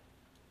had?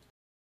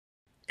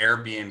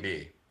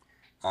 Airbnb.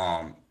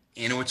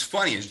 And what's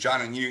funny is,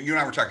 John, and you and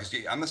I were talking, 'cause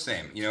I'm the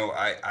same.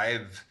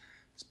 I've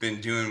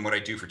been doing what I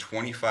do for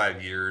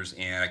 25 years,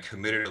 and I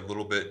committed a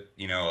little bit,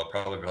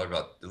 probably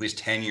about at least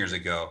 10 years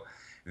ago,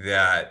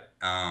 that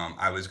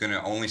I was going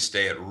to only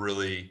stay at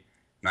really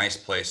nice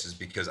places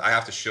because I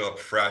have to show up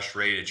fresh,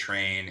 ready to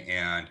train.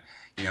 And,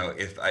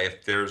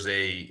 if there's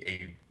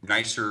a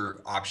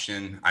nicer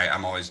option,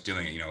 I'm always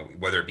doing it,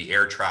 whether it be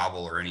air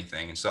travel or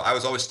anything. And so I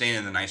was always staying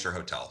in the nicer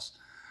hotels.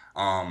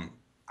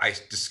 I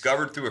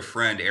discovered through a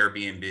friend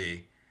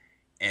Airbnb,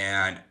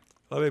 and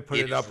let me put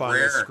it up on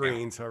the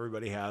screen now. so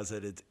everybody has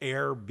it. It's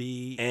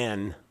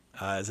Airbnb,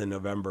 as in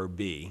November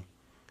B.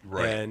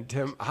 Right. And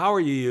Tim, how are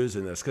you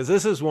using this? Because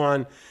this is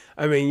one.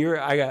 I mean,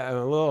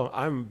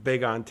 I'm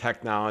big on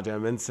technology.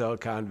 I'm in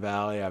Silicon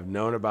Valley. I've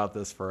known about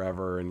this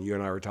forever, and you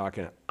and I were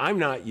talking. I'm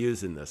not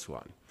using this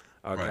one.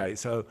 Okay, Right.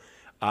 so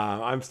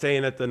I'm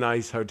staying at the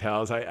nice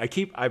hotels. I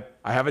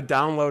have it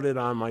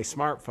downloaded on my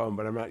smartphone,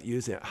 but I'm not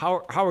using it.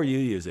 How are you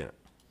using it?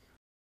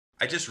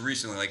 I just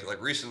recently,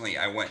 recently,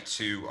 I went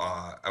to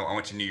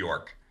New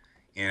York,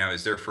 and I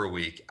was there for a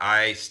week.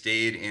 I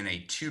stayed in a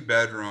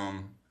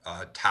 2-bedroom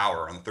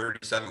tower on the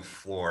 37th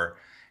floor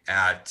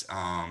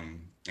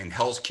in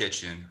Hell's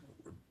Kitchen.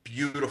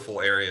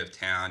 Beautiful area of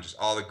town, just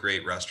all the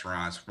great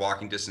restaurants,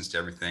 walking distance to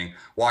everything,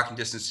 walking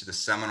distance to the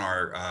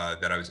seminar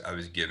that I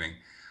was giving.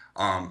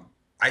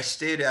 I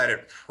stayed at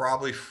it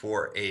probably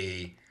for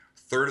a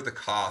third of the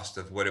cost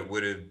of what it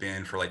would have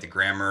been for like the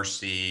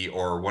Gramercy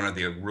or one of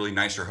the really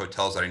nicer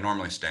hotels that I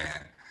normally stay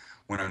in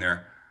when I'm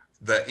there.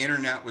 The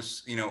internet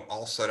was,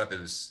 all set up. It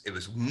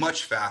was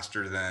much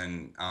faster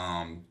than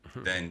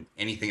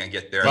anything I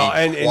get there. Well,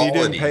 I mean, and you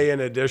didn't quality. pay an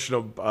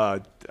additional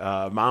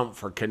amount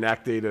for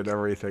connecting and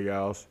everything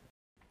else.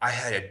 I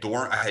had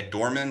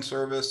doorman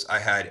service. I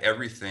had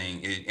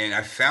everything, and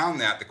I found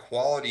that the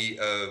quality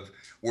of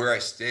where I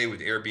stay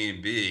with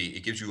Airbnb,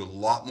 it gives you a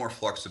lot more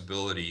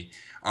flexibility.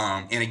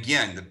 And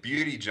again, the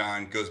beauty,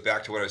 John, goes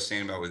back to what I was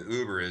saying about with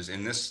Uber is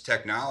in this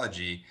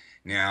technology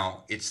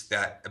now, it's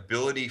that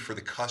ability for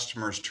the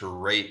customers to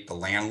rate the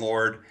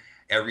landlord,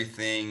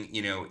 everything,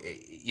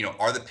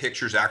 are the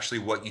pictures actually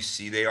what you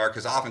see they are?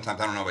 Because oftentimes,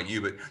 I don't know about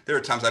you, but there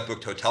are times I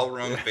booked hotel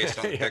rooms based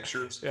on the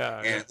pictures,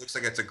 and it looks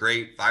like it's a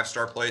great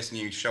 5-star place, and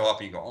you show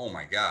up and you go, oh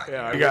my God.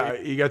 Yeah,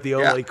 you got the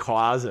only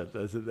closet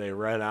that they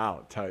rent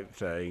out type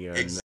thing.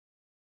 And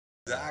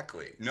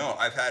Exactly. No,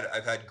 I've had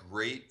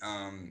great.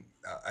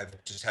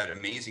 I've just had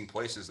amazing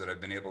places that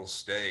I've been able to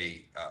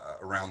stay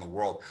around the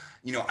world.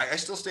 I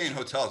still stay in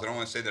hotels. I don't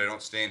want to say that I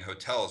don't stay in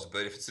hotels,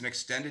 but if it's an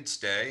extended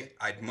stay,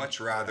 I'd much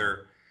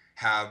rather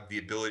have the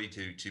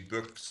ability to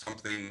book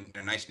something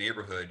in a nice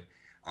neighborhood,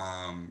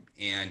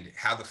 and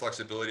have the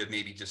flexibility of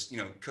maybe just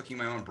cooking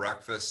my own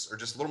breakfast or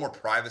just a little more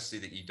privacy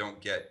that you don't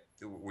get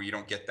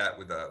that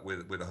with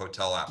a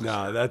hotel atmosphere.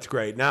 No, that's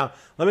great. Now,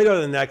 let me go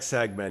to the next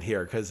segment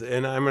here,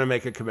 and I'm going to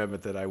make a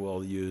commitment that I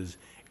will use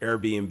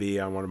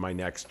Airbnb on one of my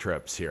next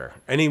trips here.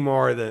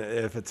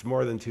 If it's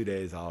more than 2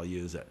 days, I'll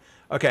use it.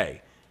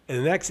 Okay, and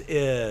the next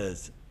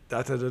is the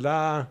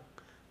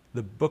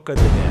book of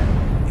the day.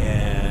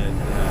 And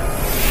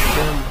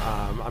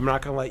Tim, I'm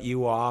not going to let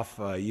you off.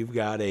 You've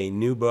got a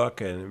new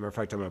book, and as a matter of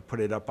fact, I'm going to put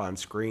it up on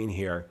screen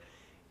here.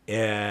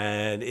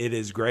 And it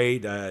is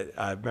great.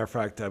 Matter of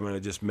fact, I'm going to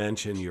just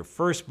mention your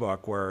first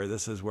book, where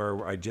this is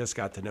where I just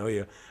got to know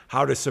you,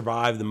 How to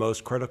Survive the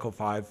Most Critical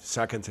 5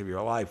 Seconds of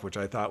Your Life, which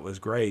I thought was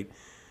great.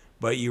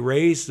 But you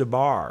raised the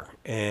bar,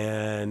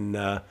 and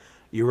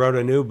you wrote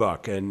a new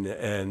book,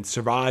 and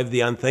Survive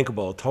the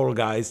Unthinkable, Total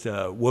Guides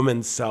to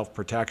Women's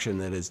Self-Protection,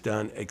 that is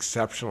done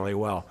exceptionally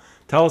well.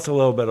 Tell us a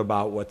little bit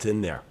about what's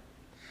in there.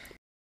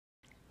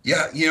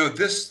 Yeah,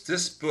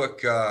 this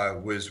book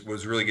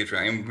was really good for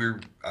me. I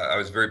mean, I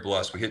was very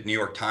blessed. We hit New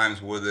York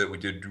Times with it. We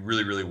did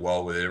really, really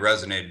well with it. It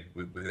resonated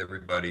with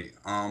everybody.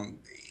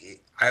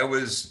 I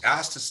was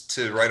asked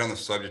to write on the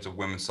subject of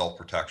women's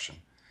self-protection,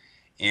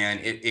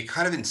 and it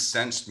kind of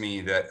incensed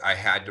me that I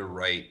had to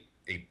write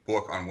a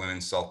book on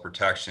women's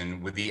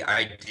self-protection, with the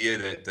idea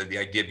that the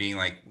idea being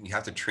like you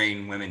have to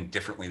train women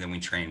differently than we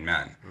train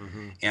men.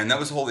 Mm-hmm. And that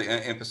was the whole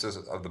emphasis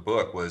of the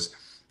book was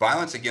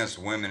violence against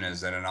women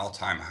is at an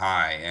all-time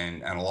high,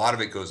 and a lot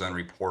of it goes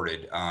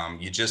unreported.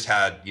 You just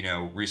had,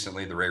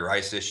 recently the Ray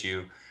Rice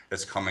issue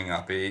that's coming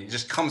up. It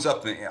just comes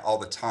up all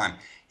the time.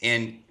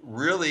 And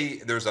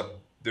really,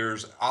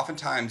 there's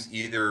oftentimes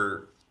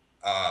either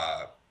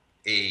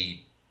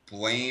a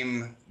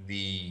blame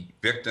the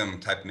victim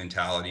type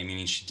mentality,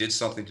 meaning she did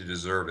something to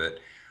deserve it,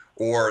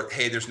 or,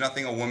 hey, there's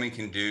nothing a woman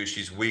can do.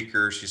 She's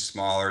weaker, she's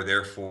smaller,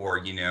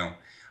 therefore, we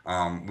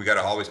got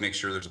to always make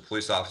sure there's a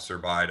police officer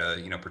by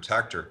to,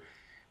 protect her.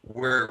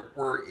 Where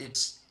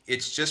it's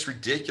it's just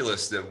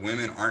ridiculous that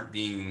women aren't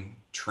being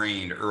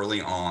trained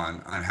early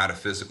on how to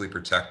physically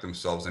protect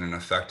themselves in an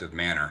effective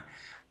manner.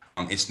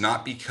 It's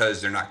not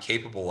because they're not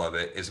capable of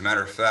it. As a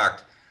matter of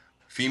fact,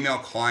 female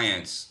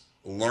clients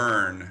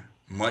learn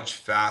much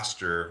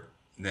faster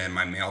than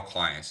my male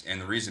clients. And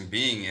the reason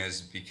being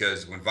is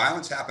because when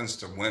violence happens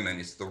to women,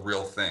 it's the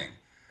real thing.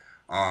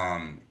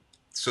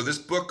 So this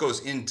book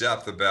goes in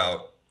depth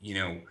about,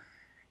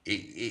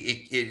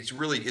 it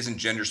really isn't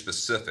gender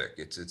specific.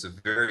 It's a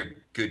very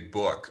good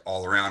book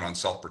all around on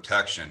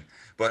self-protection,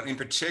 but in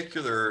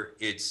particular,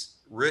 it's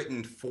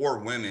written for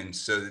women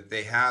so that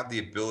they have the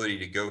ability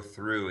to go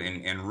through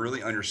and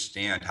really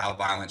understand how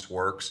violence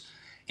works.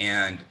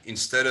 And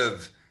instead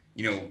of,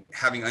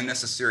 having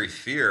unnecessary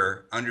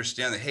fear,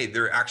 understand that, hey,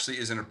 there actually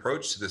is an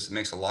approach to this that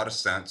makes a lot of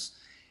sense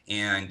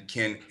and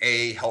can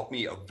help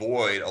me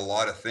avoid a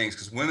lot of things,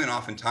 because women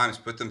oftentimes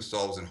put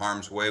themselves in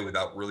harm's way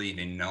without really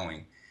even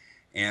knowing.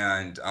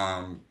 And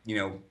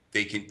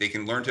they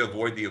can learn to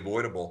avoid the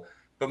avoidable,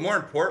 but more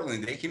importantly,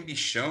 they can be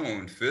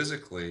shown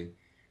physically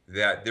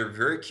that they're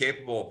very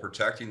capable of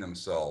protecting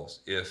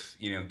themselves if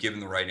given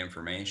the right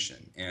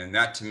information. And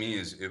that to me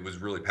it was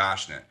really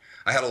passionate.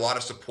 I had a lot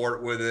of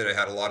support with it. I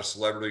had a lot of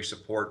celebrity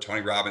support.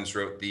 Tony Robbins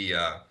wrote the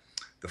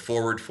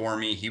foreword for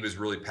me. He was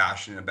really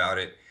passionate about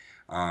it.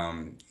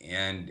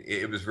 And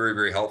it was very,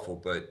 very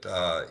helpful, but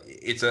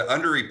it's an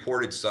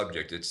underreported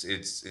subject.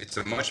 It's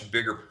a much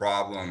bigger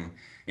problem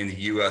in the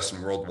U.S.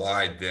 and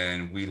worldwide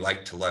than we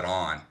like to let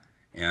on.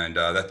 And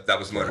that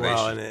was motivation.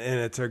 Well, and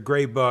it's a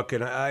great book,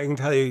 and I can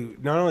tell you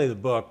not only the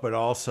book, but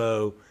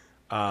also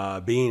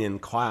being in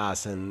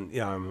class, and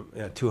I'm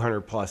a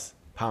 200 plus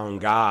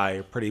pound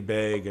guy, pretty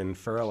big and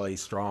fairly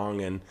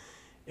strong,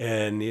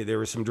 and there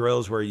were some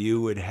drills where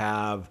you would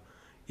have,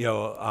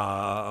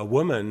 a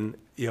woman,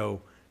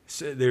 so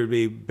there'd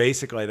be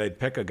basically they'd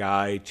pick a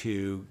guy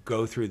to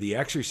go through the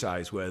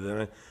exercise with,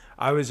 and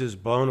I was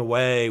just blown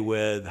away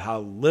with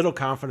how little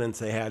confidence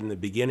they had in the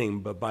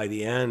beginning, but by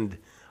the end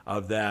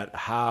of that,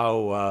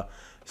 how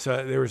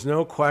so there was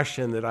no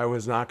question that I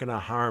was not going to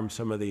harm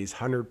some of these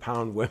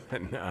 100-pound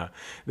women.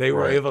 They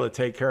were Right. able to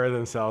take care of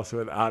themselves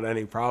without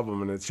any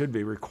problem, and it should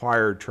be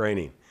required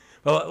training.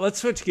 Well, let's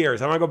switch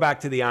gears. I want to go back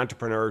to the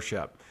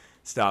entrepreneurship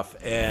stuff.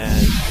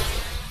 And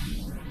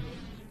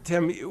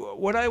Tim,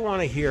 what I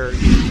want to hear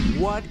is,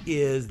 what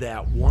is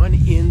that one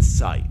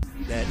insight,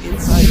 that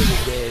insight of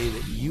the day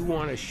that you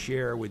want to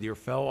share with your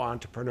fellow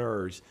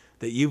entrepreneurs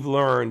that you've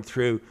learned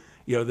through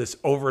this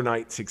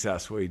overnight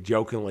success we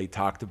jokingly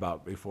talked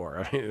about before?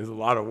 I mean, there's a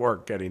lot of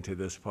work getting to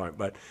this point,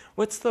 but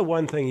what's the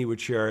one thing you would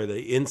share, the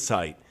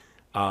insight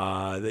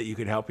that you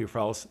could help your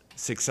fellow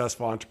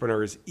successful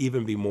entrepreneurs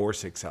even be more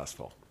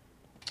successful?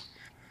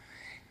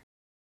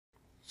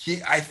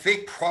 I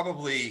think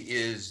probably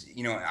is,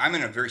 I'm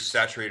in a very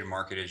saturated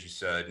market, as you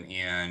said,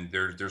 and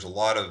there's a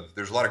lot of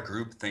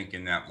groupthink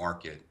in that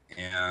market.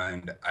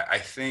 And I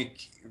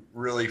think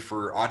really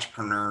for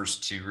entrepreneurs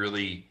to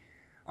really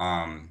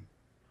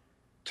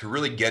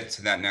get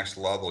to that next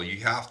level, you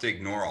have to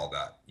ignore all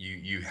that.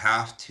 You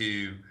have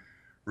to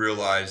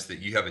realize that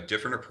you have a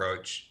different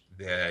approach,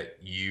 that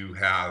you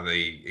have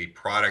a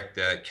product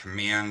that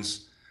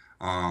commands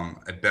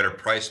a better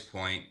price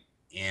point,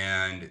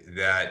 and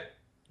that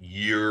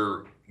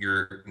you're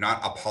not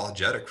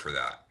apologetic for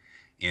that.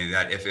 And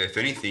that if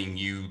anything,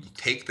 you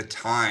take the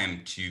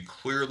time to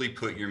clearly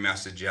put your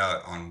message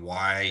out on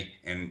why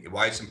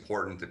it's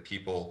important that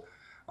people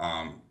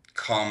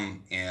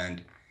come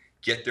and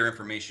get their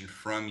information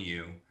from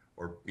you,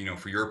 or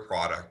for your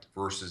product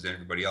versus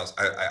everybody else.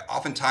 I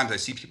oftentimes I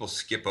see people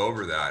skip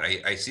over that.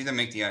 I see them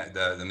make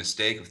the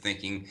mistake of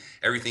thinking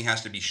everything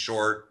has to be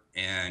short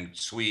and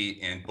sweet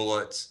and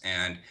bullets,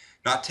 and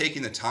not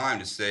taking the time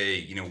to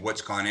say,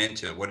 what's gone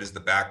into it, what is the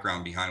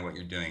background behind what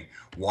you're doing,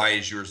 why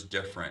is yours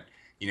different,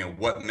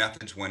 what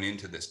methods went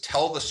into this.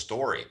 Tell the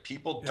story.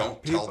 People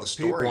don't tell the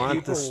story. People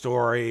want the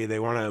story. They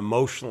want to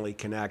emotionally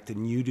connect,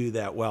 and you do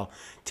that well.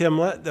 Tim,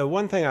 the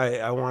one thing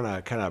I want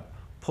to kind of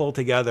pull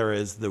together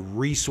is the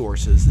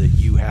resources that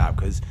you have,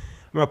 because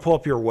I'm going to pull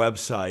up your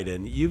website,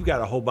 and you've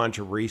got a whole bunch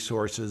of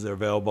resources that are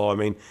available. I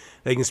mean,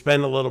 they can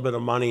spend a little bit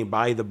of money,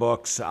 buy the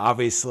books,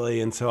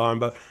 obviously, and so on,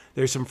 but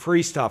there's some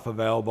free stuff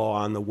available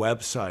on the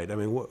website. I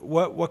mean,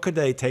 what could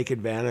they take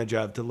advantage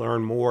of to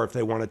learn more if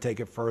they want to take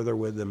it further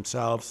with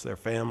themselves, their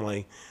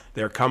family,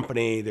 their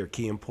company, their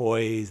key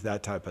employees,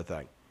 that type of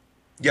thing?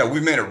 Yeah,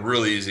 we've made it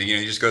really easy.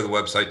 You just go to the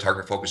website,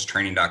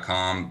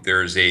 targetfocustraining.com.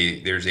 There's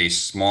a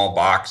small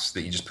box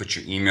that you just put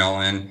your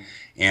email in,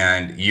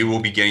 and you will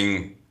be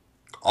getting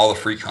all the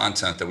free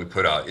content that we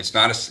put out. It's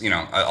not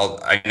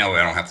I know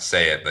I don't have to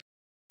say it, but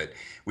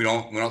we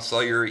don't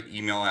sell your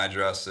email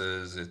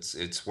addresses.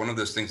 It's one of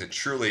those things that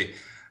truly,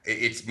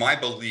 it's my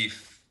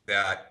belief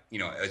that,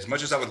 as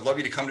much as I would love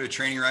you to come to a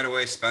training right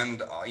away, spend,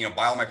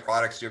 buy all my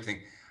products, do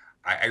everything,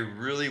 I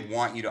really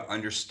want you to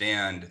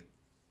understand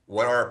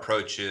what our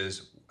approach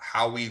is,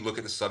 how we look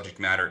at the subject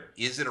matter.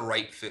 Is it a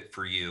right fit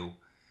for you?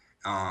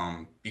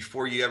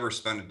 Before you ever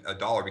spend a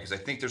dollar, because I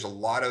think there's a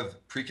lot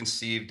of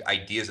preconceived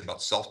ideas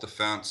about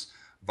self-defense,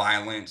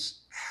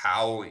 violence,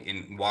 how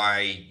and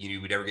why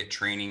you would ever get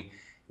training.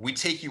 We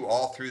take you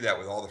all through that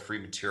with all the free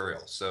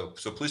material. So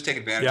please take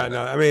advantage Yeah, of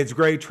no, that. I mean, it's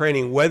great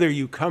training. Whether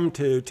you come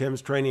to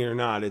Tim's training or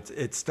not,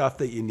 it's stuff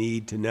that you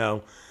need to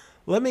know.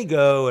 Let me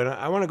go, and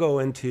I want to go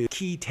into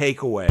key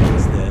takeaways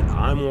that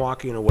I'm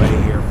walking away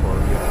here for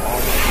all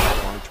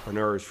the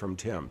entrepreneurs from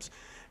Tim's.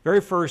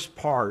 Very first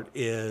part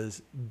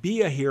is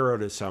be a hero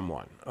to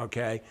someone,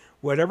 okay?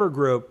 Whatever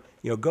group,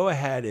 go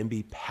ahead and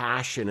be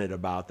passionate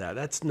about that.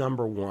 That's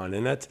number one.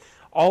 And that's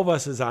all of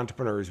us as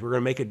entrepreneurs. We're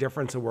going to make a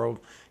difference in the world.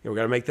 We're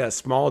going to make that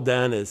small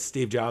dent, as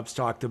Steve Jobs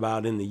talked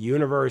about, in the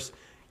universe.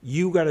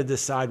 You got to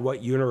decide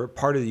what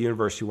part of the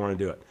universe you want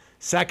to do it.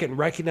 Second,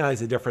 recognize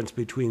the difference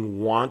between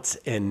wants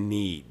and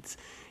needs.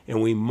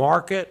 And we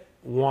market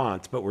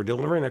wants, but we're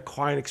delivering a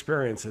client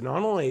experience that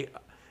not only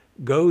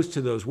goes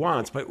to those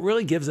wants, but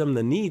really gives them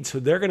the needs, so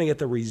they're going to get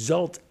the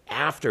results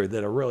after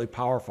that are really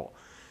powerful.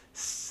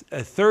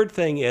 A third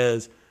thing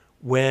is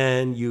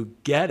when you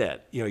get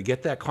it, you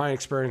get that client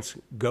experience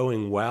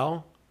going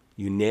well,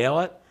 you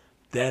nail it,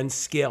 then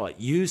scale it.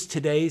 Use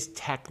today's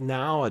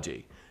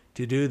technology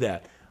to do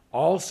that.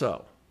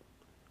 Also,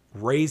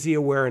 raise the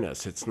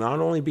awareness. It's not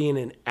only being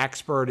an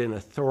expert and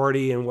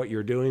authority in what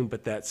you're doing,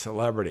 but that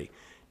celebrity.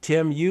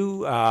 Tim,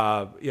 you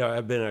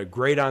have been a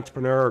great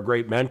entrepreneur, a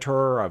great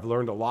mentor. I've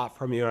learned a lot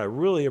from you, and I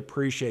really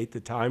appreciate the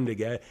time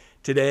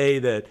today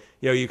that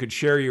you could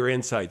share your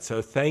insights.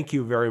 So thank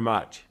you very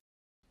much.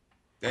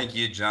 Thank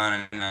you,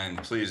 John.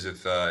 And please,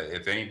 if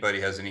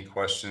anybody has any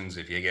questions,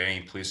 if you get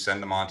any, please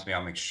send them on to me.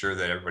 I'll make sure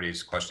that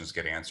everybody's questions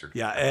get answered.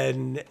 Yeah,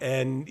 and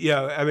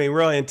I mean,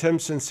 really, and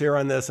Tim's sincere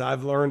on this.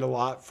 I've learned a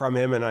lot from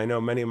him, and I know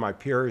many of my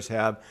peers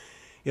have.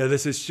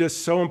 This is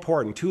just so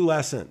important. 2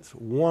 lessons.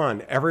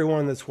 One,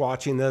 everyone that's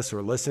watching this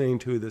or listening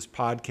to this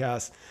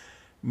podcast,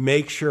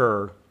 make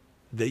sure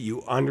that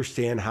you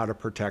understand how to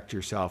protect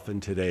yourself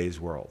in today's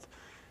world.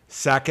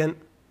 Second,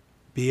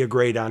 be a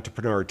great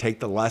entrepreneur.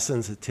 Take the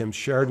lessons that Tim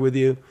shared with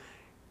you.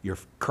 Your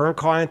current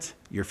clients,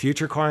 your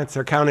future clients,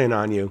 they're counting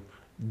on you.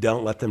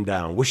 Don't let them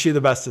down. Wish you the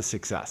best of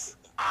success.